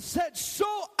Ezekiel said, so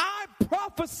I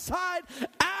prophesied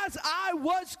as I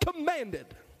was commanded.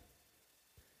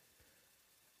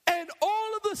 And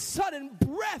all of a sudden,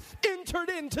 breath entered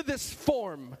into this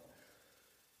form.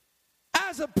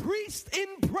 As a priest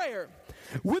in prayer,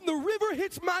 when the river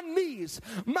hits my knees,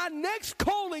 my next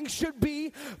calling should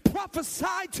be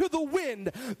prophesy to the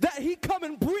wind, that he come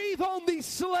and breathe on these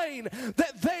slain,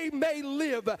 that they may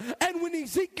live. And when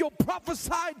Ezekiel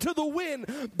prophesied to the wind,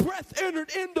 breath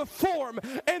entered into form,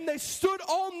 and they stood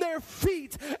on their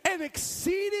feet, an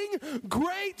exceeding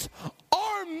great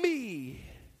army.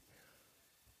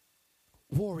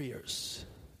 Warriors.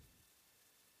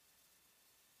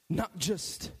 Not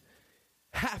just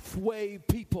halfway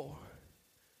people,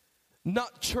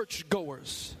 not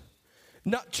churchgoers,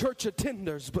 not church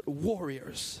attenders, but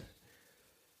warriors.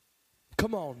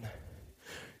 Come on.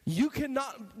 You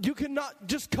cannot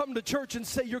just come to church and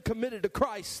say you're committed to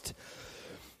Christ.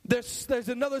 There's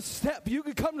another step. You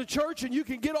can come to church and you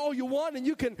can get all you want, and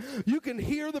you can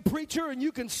hear the preacher and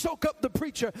you can soak up the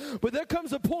preacher. But there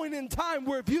comes a point in time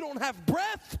where if you don't have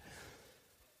breath,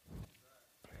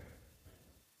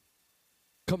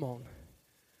 come on.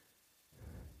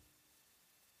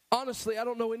 Honestly, I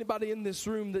don't know anybody in this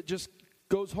room that just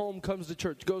goes home, comes to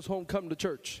church, goes home, come to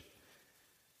church.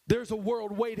 There's a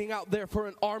world waiting out there for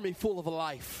an army full of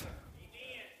life.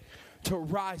 Amen. To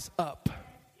rise up.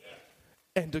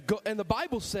 And to go. And the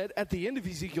Bible said at the end of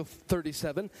Ezekiel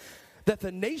 37 that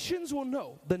the nations will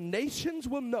know. The nations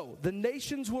will know. The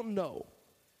nations will know.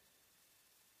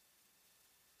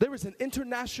 There is an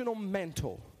international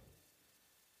mantle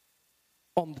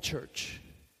on the church.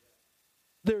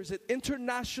 There's an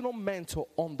international mantle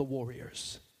on the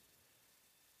warriors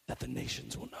that the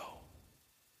nations will know.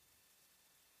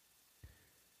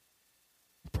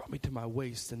 It brought me to my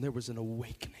waist, and there was an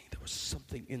awakening. There was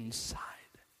something inside.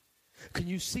 Can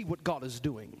you see what God is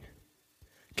doing?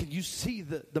 Can you see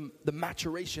the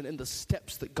maturation and the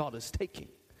steps that God is taking?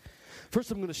 First,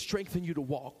 I'm going to strengthen you to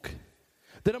walk.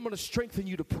 Then I'm going to strengthen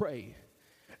you to pray.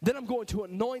 Then I'm going to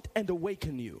anoint and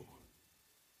awaken you.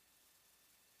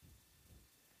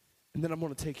 And then I'm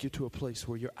going to take you to a place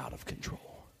where you're out of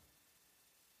control.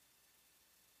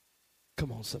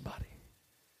 Come on, somebody.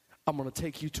 I'm going to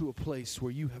take you to a place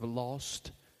where you have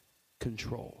lost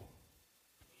control.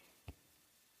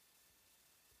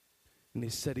 And he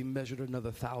said he measured another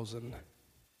 1,000.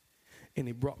 And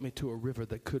he brought me to a river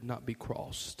that could not be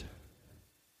crossed,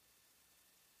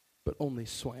 but only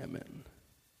swam in.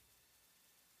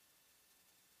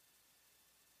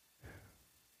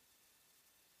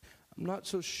 I'm not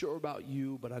so sure about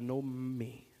you, but I know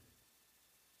me.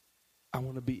 I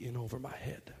want to be in over my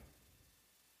head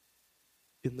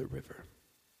in the river.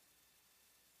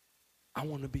 I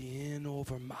want to be in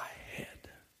over my head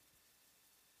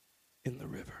in the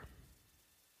river.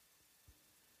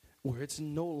 Where it's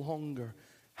no longer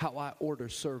how I order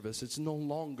service. It's no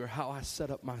longer how I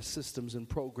set up my systems and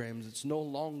programs. It's no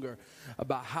longer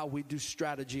about how we do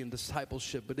strategy and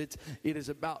discipleship, but it is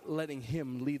about letting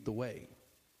him lead the way.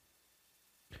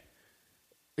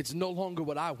 It's no longer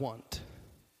what I want,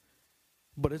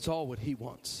 but it's all what he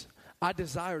wants. I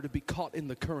desire to be caught in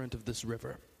the current of this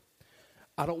river.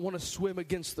 I don't want to swim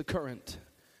against the current.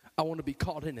 I want to be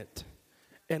caught in it.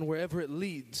 And wherever it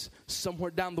leads,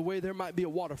 somewhere down the way there might be a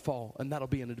waterfall, and that'll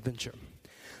be an adventure.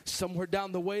 Somewhere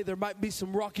down the way there might be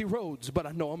some rocky roads, but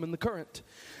I know I'm in the current.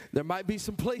 There might be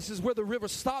some places where the river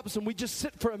stops and we just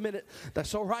sit for a minute.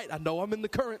 That's all right. I know I'm in the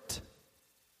current.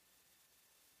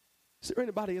 Is there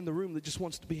anybody in the room that just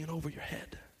wants to be in over your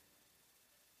head?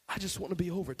 I just want to be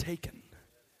overtaken.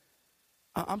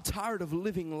 I'm tired of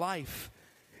living life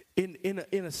in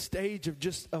a stage of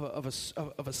just of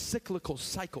a cyclical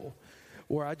cycle,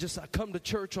 where I come to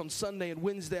church on Sunday and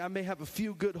Wednesday. I may have a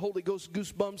few good Holy Ghost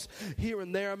goosebumps here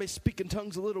and there. I may speak in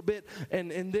tongues a little bit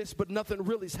and this, but nothing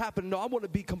really is happening. No, I want to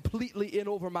be completely in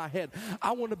over my head.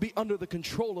 I want to be under the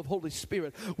control of Holy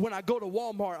Spirit. When I go to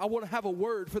Walmart, I want to have a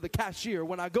word for the cashier.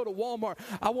 When I go to Walmart,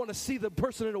 I want to see the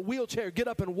person in a wheelchair get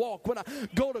up and walk. When I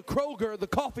go to Kroger, the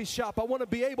coffee shop, I want to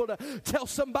be able to tell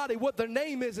somebody what their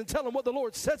name is and tell them what the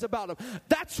Lord says about them.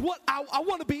 That's what I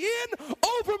want to be in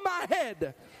over my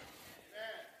head.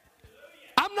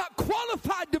 I'm not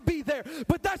qualified to be there,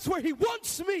 but that's where he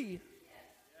wants me.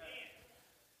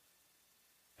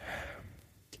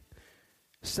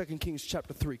 2 Kings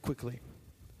chapter 3, quickly.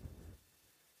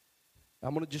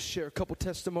 I'm going to just share a couple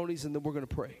testimonies and then we're going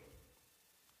to pray.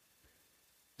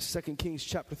 2 Kings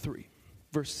chapter 3,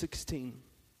 verse 16.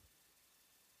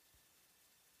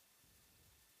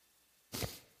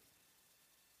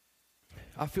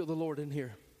 I feel the Lord in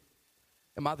here.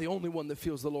 Am I the only one that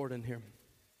feels the Lord in here?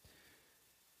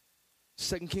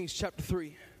 2 Kings chapter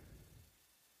 3.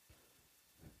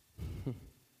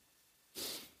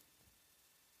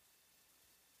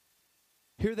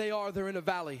 Here they are, they're in a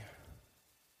valley.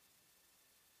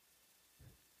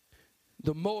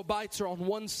 The Moabites are on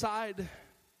one side,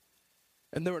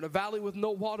 and they're in a valley with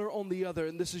no water on the other,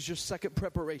 and this is your second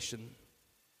preparation.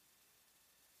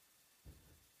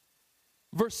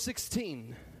 Verse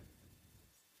 16.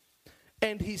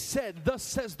 And he said, thus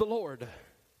says the Lord,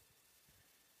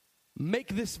 make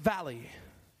this valley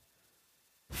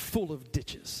full of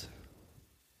ditches.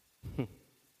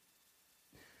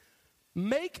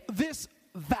 Make this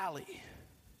valley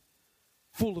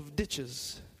full of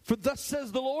ditches. For thus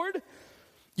says the Lord,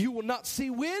 you will not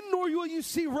see wind, nor will you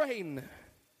see rain.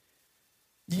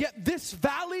 Yet this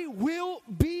valley will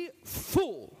be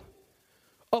full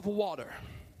of water,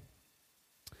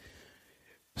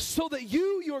 so that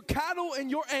you, your cattle,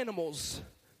 and your animals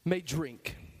may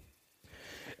drink.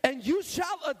 And you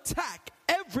shall attack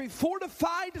every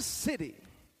fortified city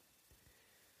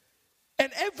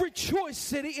and every choice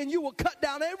city, and you will cut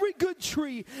down every good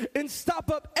tree and stop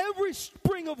up every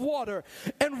spring of water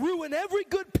and ruin every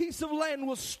good piece of land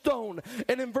with stone.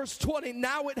 And in verse 20,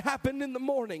 now it happened in the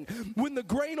morning when the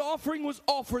grain offering was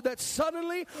offered that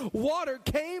suddenly water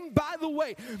came by the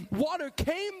way. Water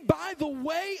came by the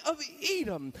way of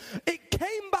Edom. It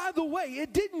came by the way.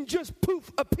 It didn't just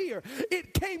poof appear.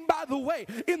 It came by the way.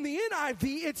 In the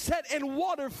NIV, it said, and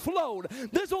water flowed.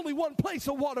 There's only one place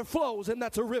a water flows, and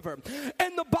that's a river.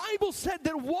 And the Bible said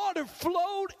that water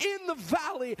flowed in the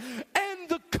valley, and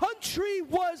the country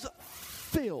was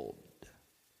filled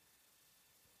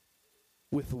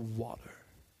with water.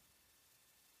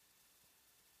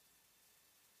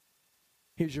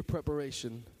 Here's your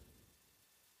preparation.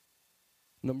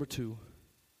 Number 2,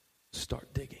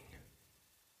 start digging.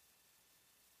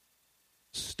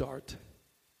 Start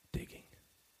digging.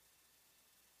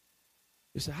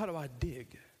 You say, how do I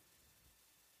dig?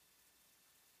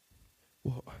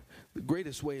 Well, the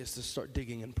greatest way is to start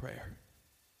digging in prayer.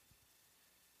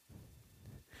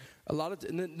 A lot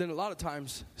of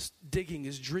times, digging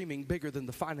is dreaming bigger than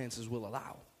the finances will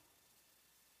allow.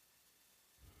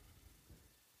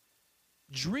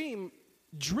 Dream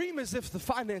as if the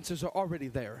finances are already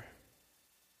there.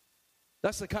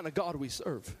 That's the kind of God we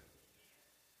serve.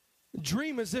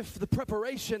 Dream as if the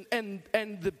preparation and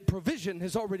the provision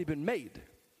has already been made.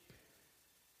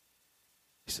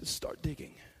 He said, start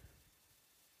digging.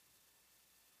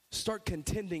 Start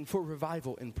contending for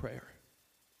revival in prayer.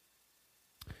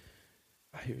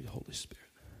 I hear you, Holy Spirit.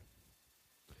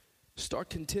 Start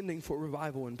contending for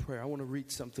revival in prayer. I want to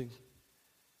read something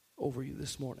over you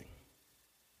this morning.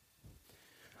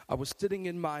 I was sitting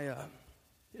in my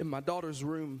daughter's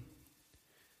room,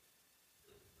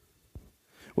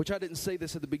 which I didn't say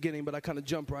this at the beginning, but I kind of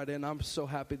jumped right in. I'm so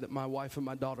happy that my wife and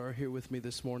my daughter are here with me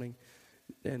this morning.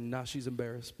 And now she's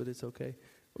embarrassed, but it's okay.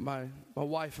 My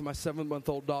wife and my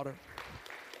 7-month-old daughter.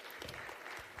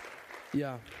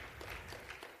 Yeah.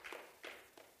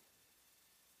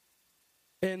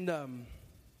 And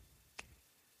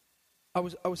I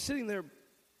was sitting there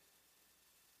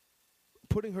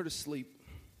putting her to sleep.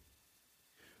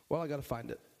 Well, I got to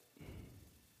find it.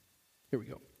 Here we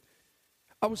go.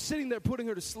 I was sitting there putting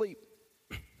her to sleep.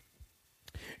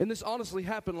 And this honestly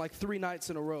happened like 3 nights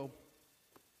in a row.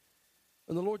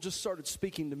 And the Lord just started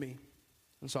speaking to me.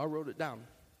 And so I wrote it down.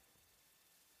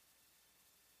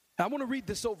 I want to read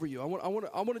this over you. I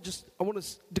want to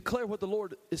declare what the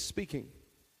Lord is speaking.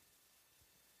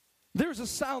 There's a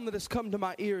sound that has come to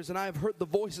my ears, and I have heard the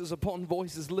voices upon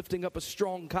voices lifting up a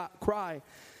strong cry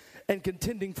and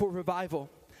contending for revival,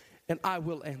 and I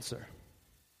will answer.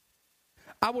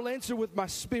 I will answer with my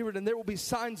spirit, and there will be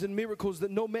signs and miracles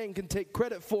that no man can take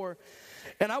credit for.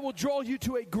 And I will draw you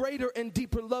to a greater and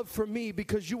deeper love for me,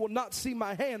 because you will not see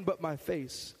my hand but my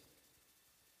face.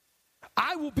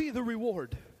 I will be the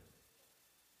reward.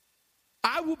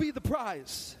 I will be the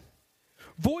prize.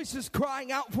 Voices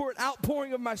crying out for an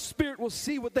outpouring of my spirit will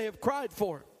see what they have cried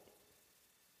for.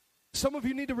 Some of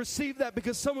you need to receive that,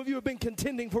 because some of you have been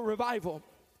contending for revival.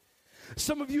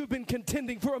 Some of you have been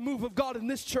contending for a move of God in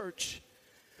this church,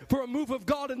 for a move of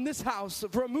God in this house,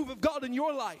 for a move of God in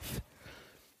your life.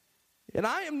 And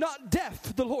I am not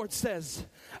deaf, the Lord says.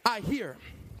 I hear.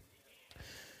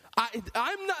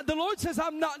 I'm not. The Lord says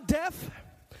I'm not deaf.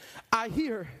 I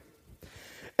hear.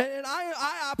 And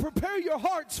I prepare your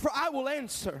hearts, for I will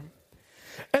answer.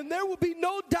 And there will be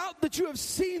no doubt that you have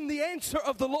seen the answer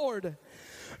of the Lord.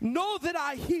 Know that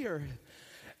I hear,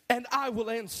 and I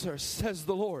will answer, says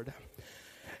the Lord.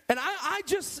 And I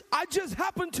just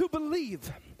happen to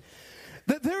believe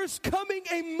that there is coming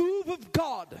a move of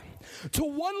God to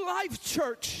One Life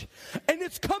Church, and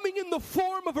it's coming in the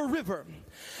form of a river.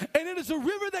 And it is a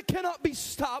river that cannot be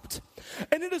stopped,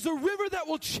 and it is a river that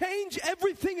will change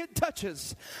everything it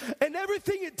touches. And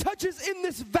everything it touches in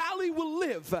this valley will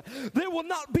live. There will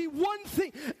not be one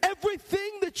thing.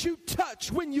 Everything that you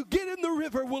touch when you get in the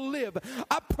river will live.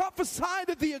 I prophesy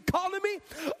that the economy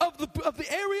of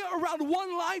the area around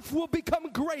One Life will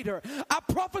become greater. I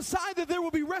prophesy that there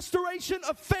will be restoration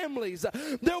of families.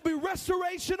 There will be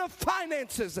restoration of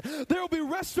finances. There will be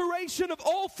restoration of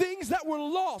all things that were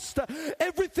lost.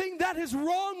 Everything that is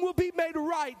wrong will be made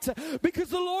right, because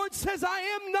the Lord says, I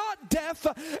am not deaf,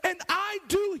 and I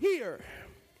do hear.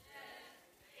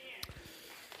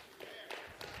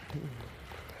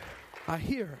 I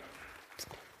hear.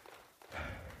 I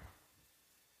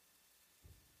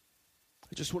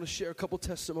just want to share a couple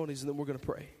testimonies, and then we're going to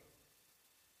pray.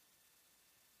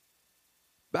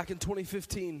 Back in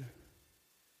 2015,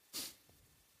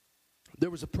 there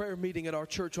was a prayer meeting at our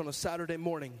church on a Saturday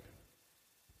morning.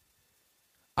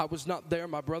 I was not there.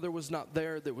 My brother was not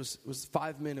there. It was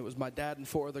 5 men. It was my dad and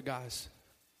 4 other guys.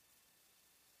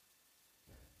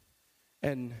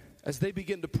 And as they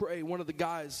began to pray, one of the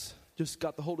guys just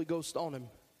got the Holy Ghost on him.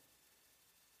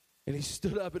 And he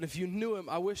stood up, and if you knew him,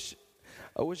 I wish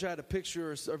I had a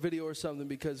picture or video or something,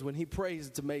 because when he prays,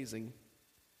 it's amazing.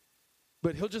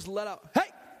 But he'll just let out, hey,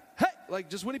 like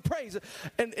just when he prays.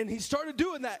 And he started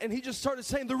doing that, and he just started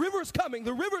saying, the river's coming,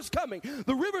 the river's coming,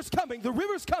 the river's coming, the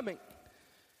river's coming.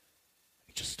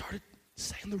 He just started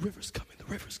saying, the river's coming, the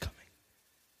river's coming.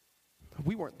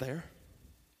 We weren't there.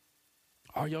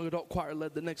 Our young adult choir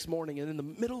led the next morning, and in the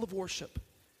middle of worship,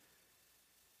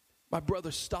 my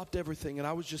brother stopped everything, and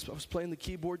I was playing the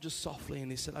keyboard just softly, and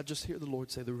he said, I just hear the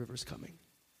Lord say, the river's coming.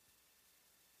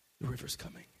 The river's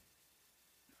coming.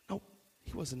 Nope,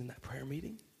 he wasn't in that prayer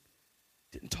meeting.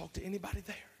 Didn't talk to anybody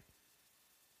there.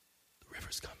 The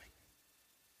river's coming.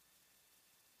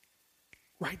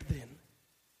 Right then,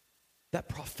 that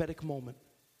prophetic moment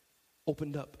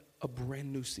opened up a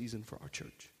brand new season for our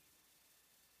church.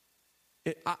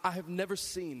 I have never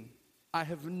seen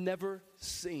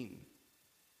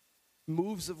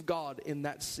moves of God in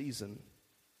that season.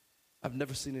 I've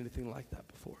never seen anything like that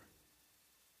before.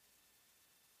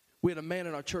 We had a man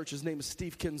in our church, his name is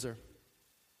Steve Kinzer.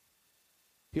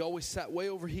 He always sat way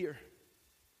over here.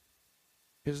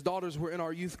 His daughters were in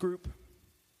our youth group,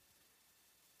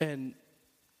 and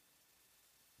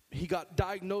he got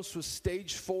diagnosed with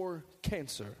stage 4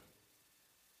 cancer.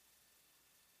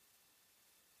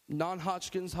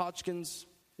 Non-Hodgkin's, Hodgkin's,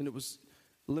 and it was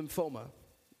lymphoma.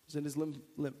 It was in his lymph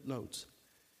nodes.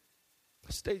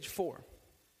 Stage 4.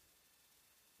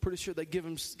 Pretty sure they gave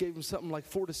him something like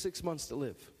 4 to 6 months to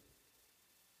live.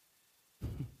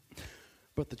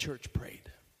 But the church prayed.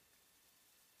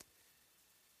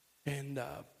 And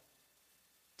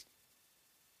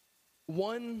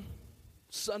one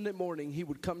Sunday morning, he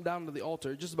would come down to the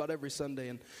altar just about every Sunday,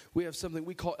 and we have something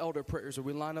we call elder prayers, where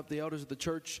we line up the elders of the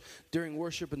church during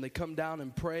worship, and they come down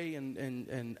and pray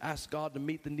and ask God to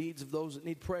meet the needs of those that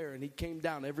need prayer. And he came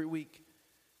down every week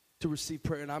to receive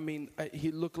prayer, and I mean,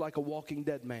 he looked like a walking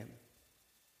dead man.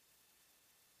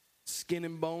 Skin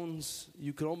and bones,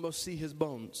 you could almost see his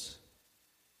bones.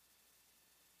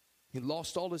 He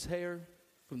lost all his hair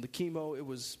from the chemo. It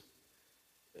was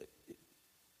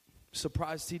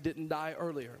surprised he didn't die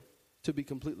earlier, to be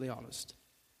completely honest.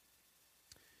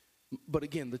 But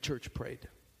again, the church prayed.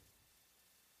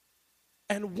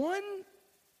 And one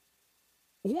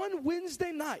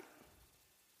Wednesday night,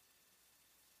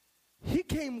 he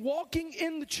came walking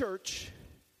in the church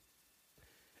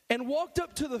and walked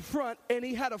up to the front, and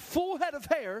he had a full head of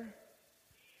hair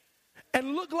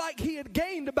and looked like he had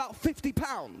gained about 50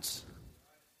 pounds.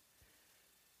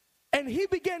 And he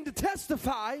began to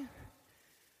testify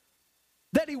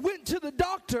that he went to the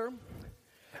doctor,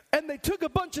 and they took a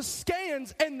bunch of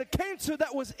scans, and the cancer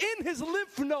that was in his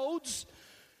lymph nodes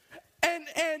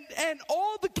and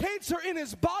all the cancer in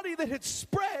his body that had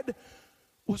spread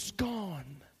was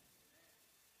gone.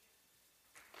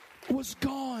 Was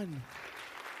gone.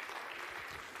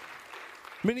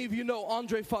 Many of you know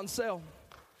Andre Foncel.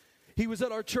 He was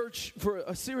at our church for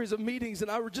a series of meetings,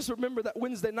 and I just remember that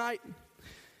Wednesday night,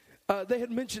 they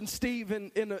had mentioned Steve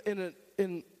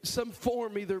in some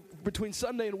form, either between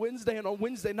Sunday and Wednesday. And on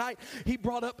Wednesday night, he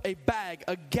brought up a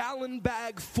gallon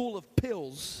bag full of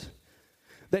pills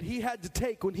that he had to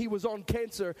take when he was on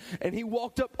cancer. And he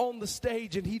walked up on the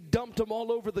stage and he dumped them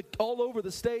all over the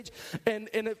stage. And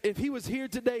if he was here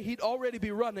today, he'd already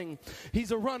be running.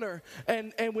 He's a runner.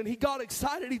 And when he got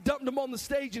excited, he dumped them on the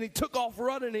stage and he took off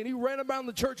running, and he ran around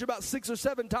the church about 6 or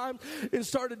 7 times and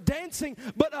started dancing.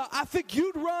 But I think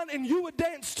you'd run and you would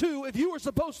dance too if you were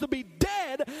supposed to be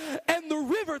dead and the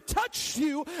river touched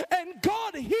you and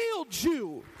God healed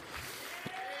you.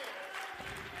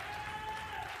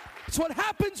 It's what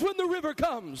happens when the river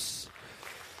comes.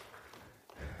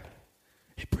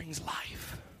 It brings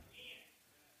life.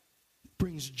 It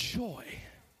brings joy.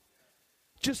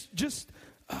 Just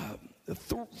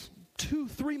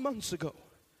 2-3 months ago,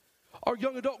 our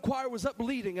young adult choir was up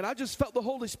leading, and I just felt the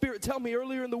Holy Spirit tell me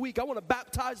earlier in the week, I want to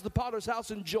baptize the Potter's house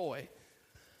in joy.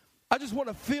 I just want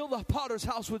to fill the Potter's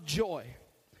house with joy.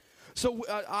 So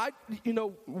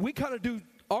we kind of do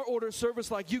our order service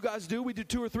like you guys do. We do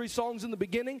 2 or 3 songs in the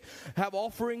beginning, have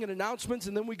offering and announcements,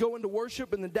 and then we go into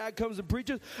worship, and then Dad comes and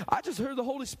preaches. I just heard the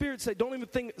Holy Spirit say, don't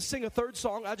even sing a 3rd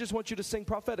song. I just want you to sing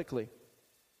prophetically.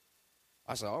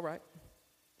 I said, all right,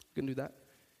 I can do that.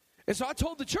 And so I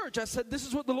told the church, I said, this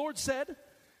is what the Lord said.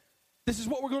 This is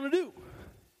what we're going to do.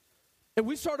 And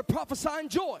we started prophesying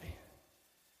joy.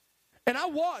 And I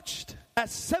watched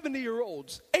as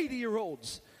 70-year-olds,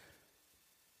 80-year-olds,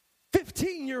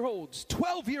 15-year-olds,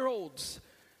 12-year-olds,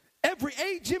 every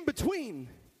age in between,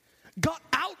 got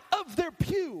out of their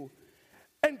pew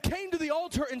and came to the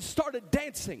altar and started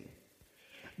dancing.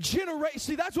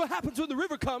 See, that's what happens when the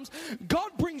river comes.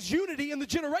 God brings unity in the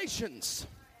generations.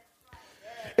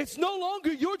 It's no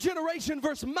longer your generation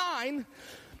versus mine.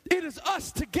 It is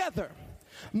us together,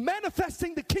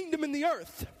 manifesting the kingdom in the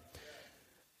earth.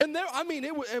 And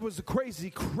it was the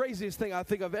craziest thing I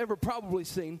think I've ever probably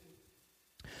seen.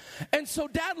 And so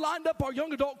Dad lined up our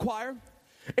young adult choir,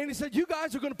 and he said, you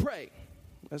guys are going to pray.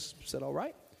 I said, all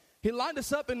right. He lined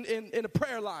us up in a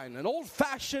prayer line, an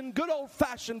good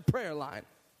old-fashioned prayer line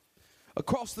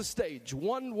across the stage.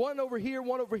 One over here,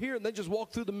 and then just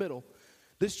walk through the middle.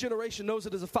 This generation knows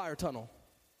it as a fire tunnel.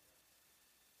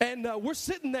 And we're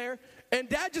sitting there, and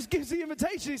Dad just gives the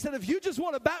invitation. He said, if you just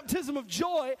want a baptism of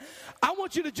joy, I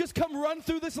want you to just come run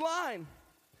through this line.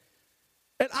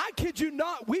 And I kid you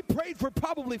not, we prayed for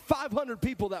probably 500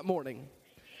 people that morning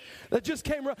that just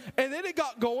came around. And then it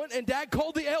got going, and Dad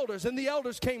called the elders, and the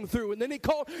elders came through. And then he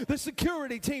called the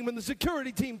security team, and the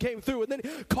security team came through. And then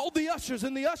he called the ushers,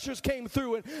 and the ushers came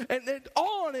through. And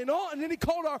on and on. And then he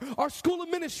called our school of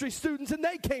ministry students, and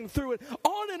they came through. And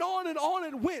on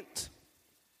it went.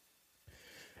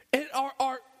 And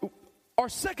our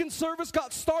second service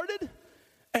got started,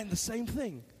 and the same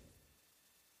thing.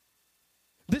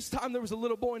 This time there was a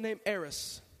little boy named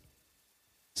Eris,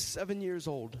 7 years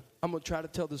old. I'm going to try to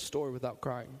tell this story without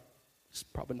crying. It's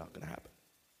probably not going to happen.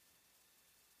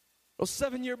 A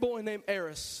 7-year boy named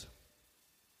Eris.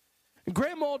 And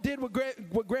Grandma did what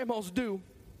grandmas do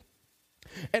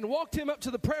and walked him up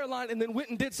to the prayer line and then went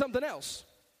and did something else.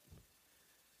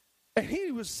 And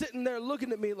he was sitting there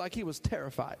looking at me like he was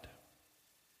terrified.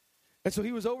 And so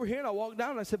he was over here, and I walked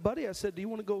down, and I said, buddy, do you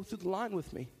want to go through the line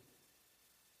with me?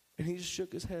 And he just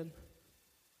shook his head.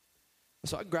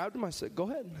 So I grabbed him. I said, go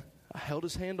ahead. I held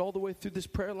his hand all the way through this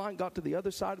prayer line, got to the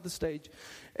other side of the stage,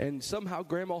 and somehow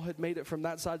Grandma had made it from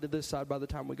that side to this side by the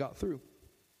time we got through.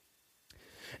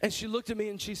 And she looked at me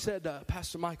and she said,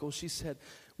 Pastor Michael, she said,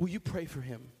 will you pray for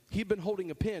him? He'd been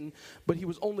holding a pin, but he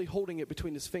was only holding it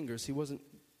between his fingers. He wasn't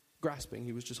grasping.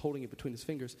 He was just holding it between his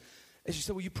fingers. And she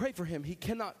said, will you pray for him? He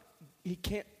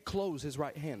can't close his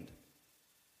right hand.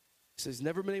 He says he's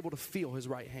never been able to feel his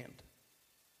right hand.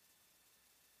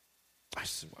 I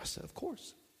said, of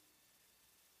course.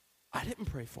 I didn't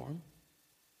pray for him.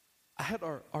 I had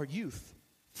our youth,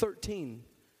 13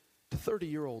 to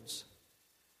 30-year-olds,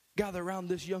 gather around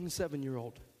this young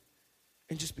 7-year-old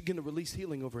and just begin to release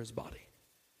healing over his body.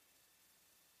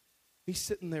 He's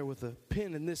sitting there with a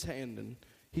pin in this hand, and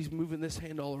he's moving this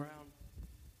hand all around.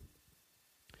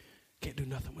 Can't do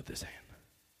nothing with this hand.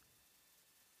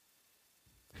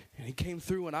 And he came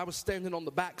through, and I was standing on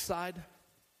the backside.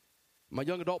 My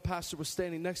young adult pastor was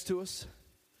standing next to us.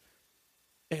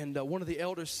 And one of the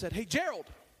elders said, hey, Gerald.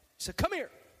 He said, come here.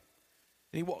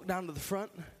 And he walked down to the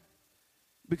front.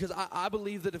 Because I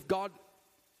believe that if God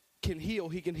can heal,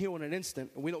 he can heal in an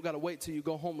instant. And we don't got to wait till you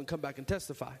go home and come back and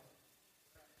testify.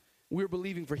 We're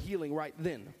believing for healing right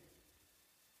then.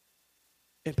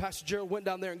 And Pastor Gerald went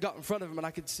down there and got in front of him. And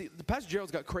I could see, Pastor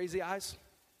Gerald's got crazy eyes.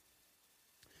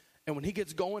 And when he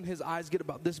gets going, his eyes get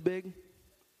about this big.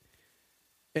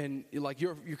 And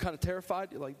you're kind of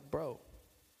terrified. You're like, bro,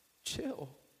 chill.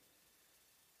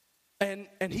 And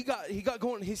he got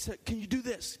going, and he said, can you do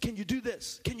this? Can you do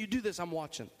this? Can you do this? I'm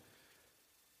watching.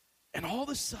 And all of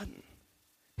a sudden,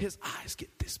 his eyes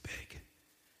get this big.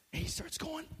 And he starts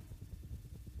going.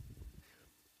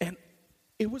 And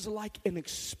it was like an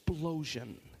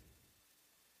explosion.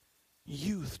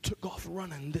 Youth took off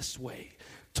running this way,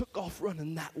 took off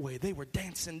running that way. They were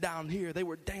dancing down here. They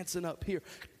were dancing up here.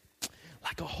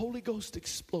 Like a Holy Ghost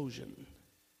explosion.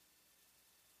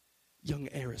 Young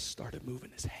Eris started moving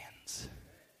his hands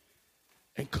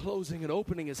and closing and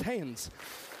opening his hands.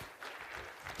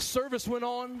 Service went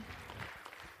on.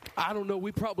 I don't know,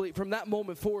 we probably, from that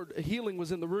moment forward, healing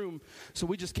was in the room. So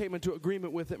we just came into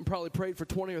agreement with it and probably prayed for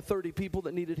 20 or 30 people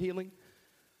that needed healing.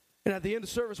 And at the end of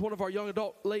service, one of our young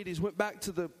adult ladies went back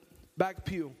to the back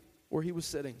pew where he was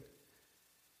sitting.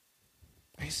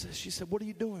 She said, what are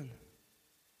you doing?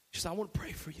 She said, I want to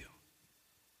pray for you.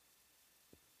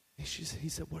 And he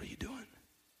said, what are you doing?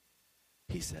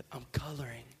 He said, I'm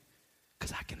coloring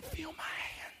because I can feel my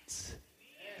hands.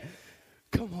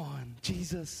 Come on,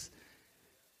 Jesus.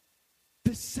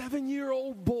 This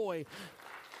 7-year-old boy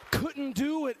couldn't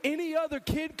do what any other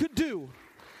kid could do.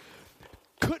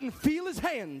 Couldn't feel his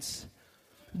hands.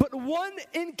 But one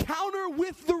encounter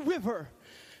with the river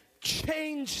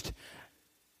changed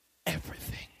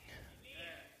everything.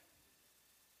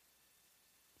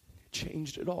 It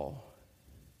changed it all.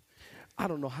 I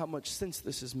don't know how much sense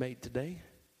this has made today,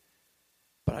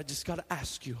 but I just got to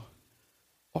ask you,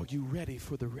 are you ready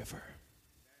for the river?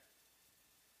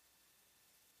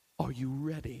 Are you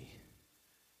ready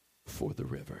for the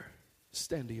river?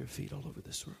 Stand to your feet all over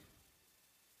this room.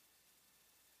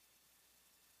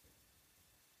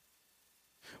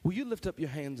 Will you lift up your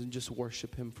hands and just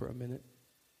worship him for a minute?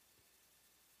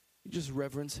 You just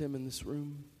reverence him in this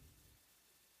room.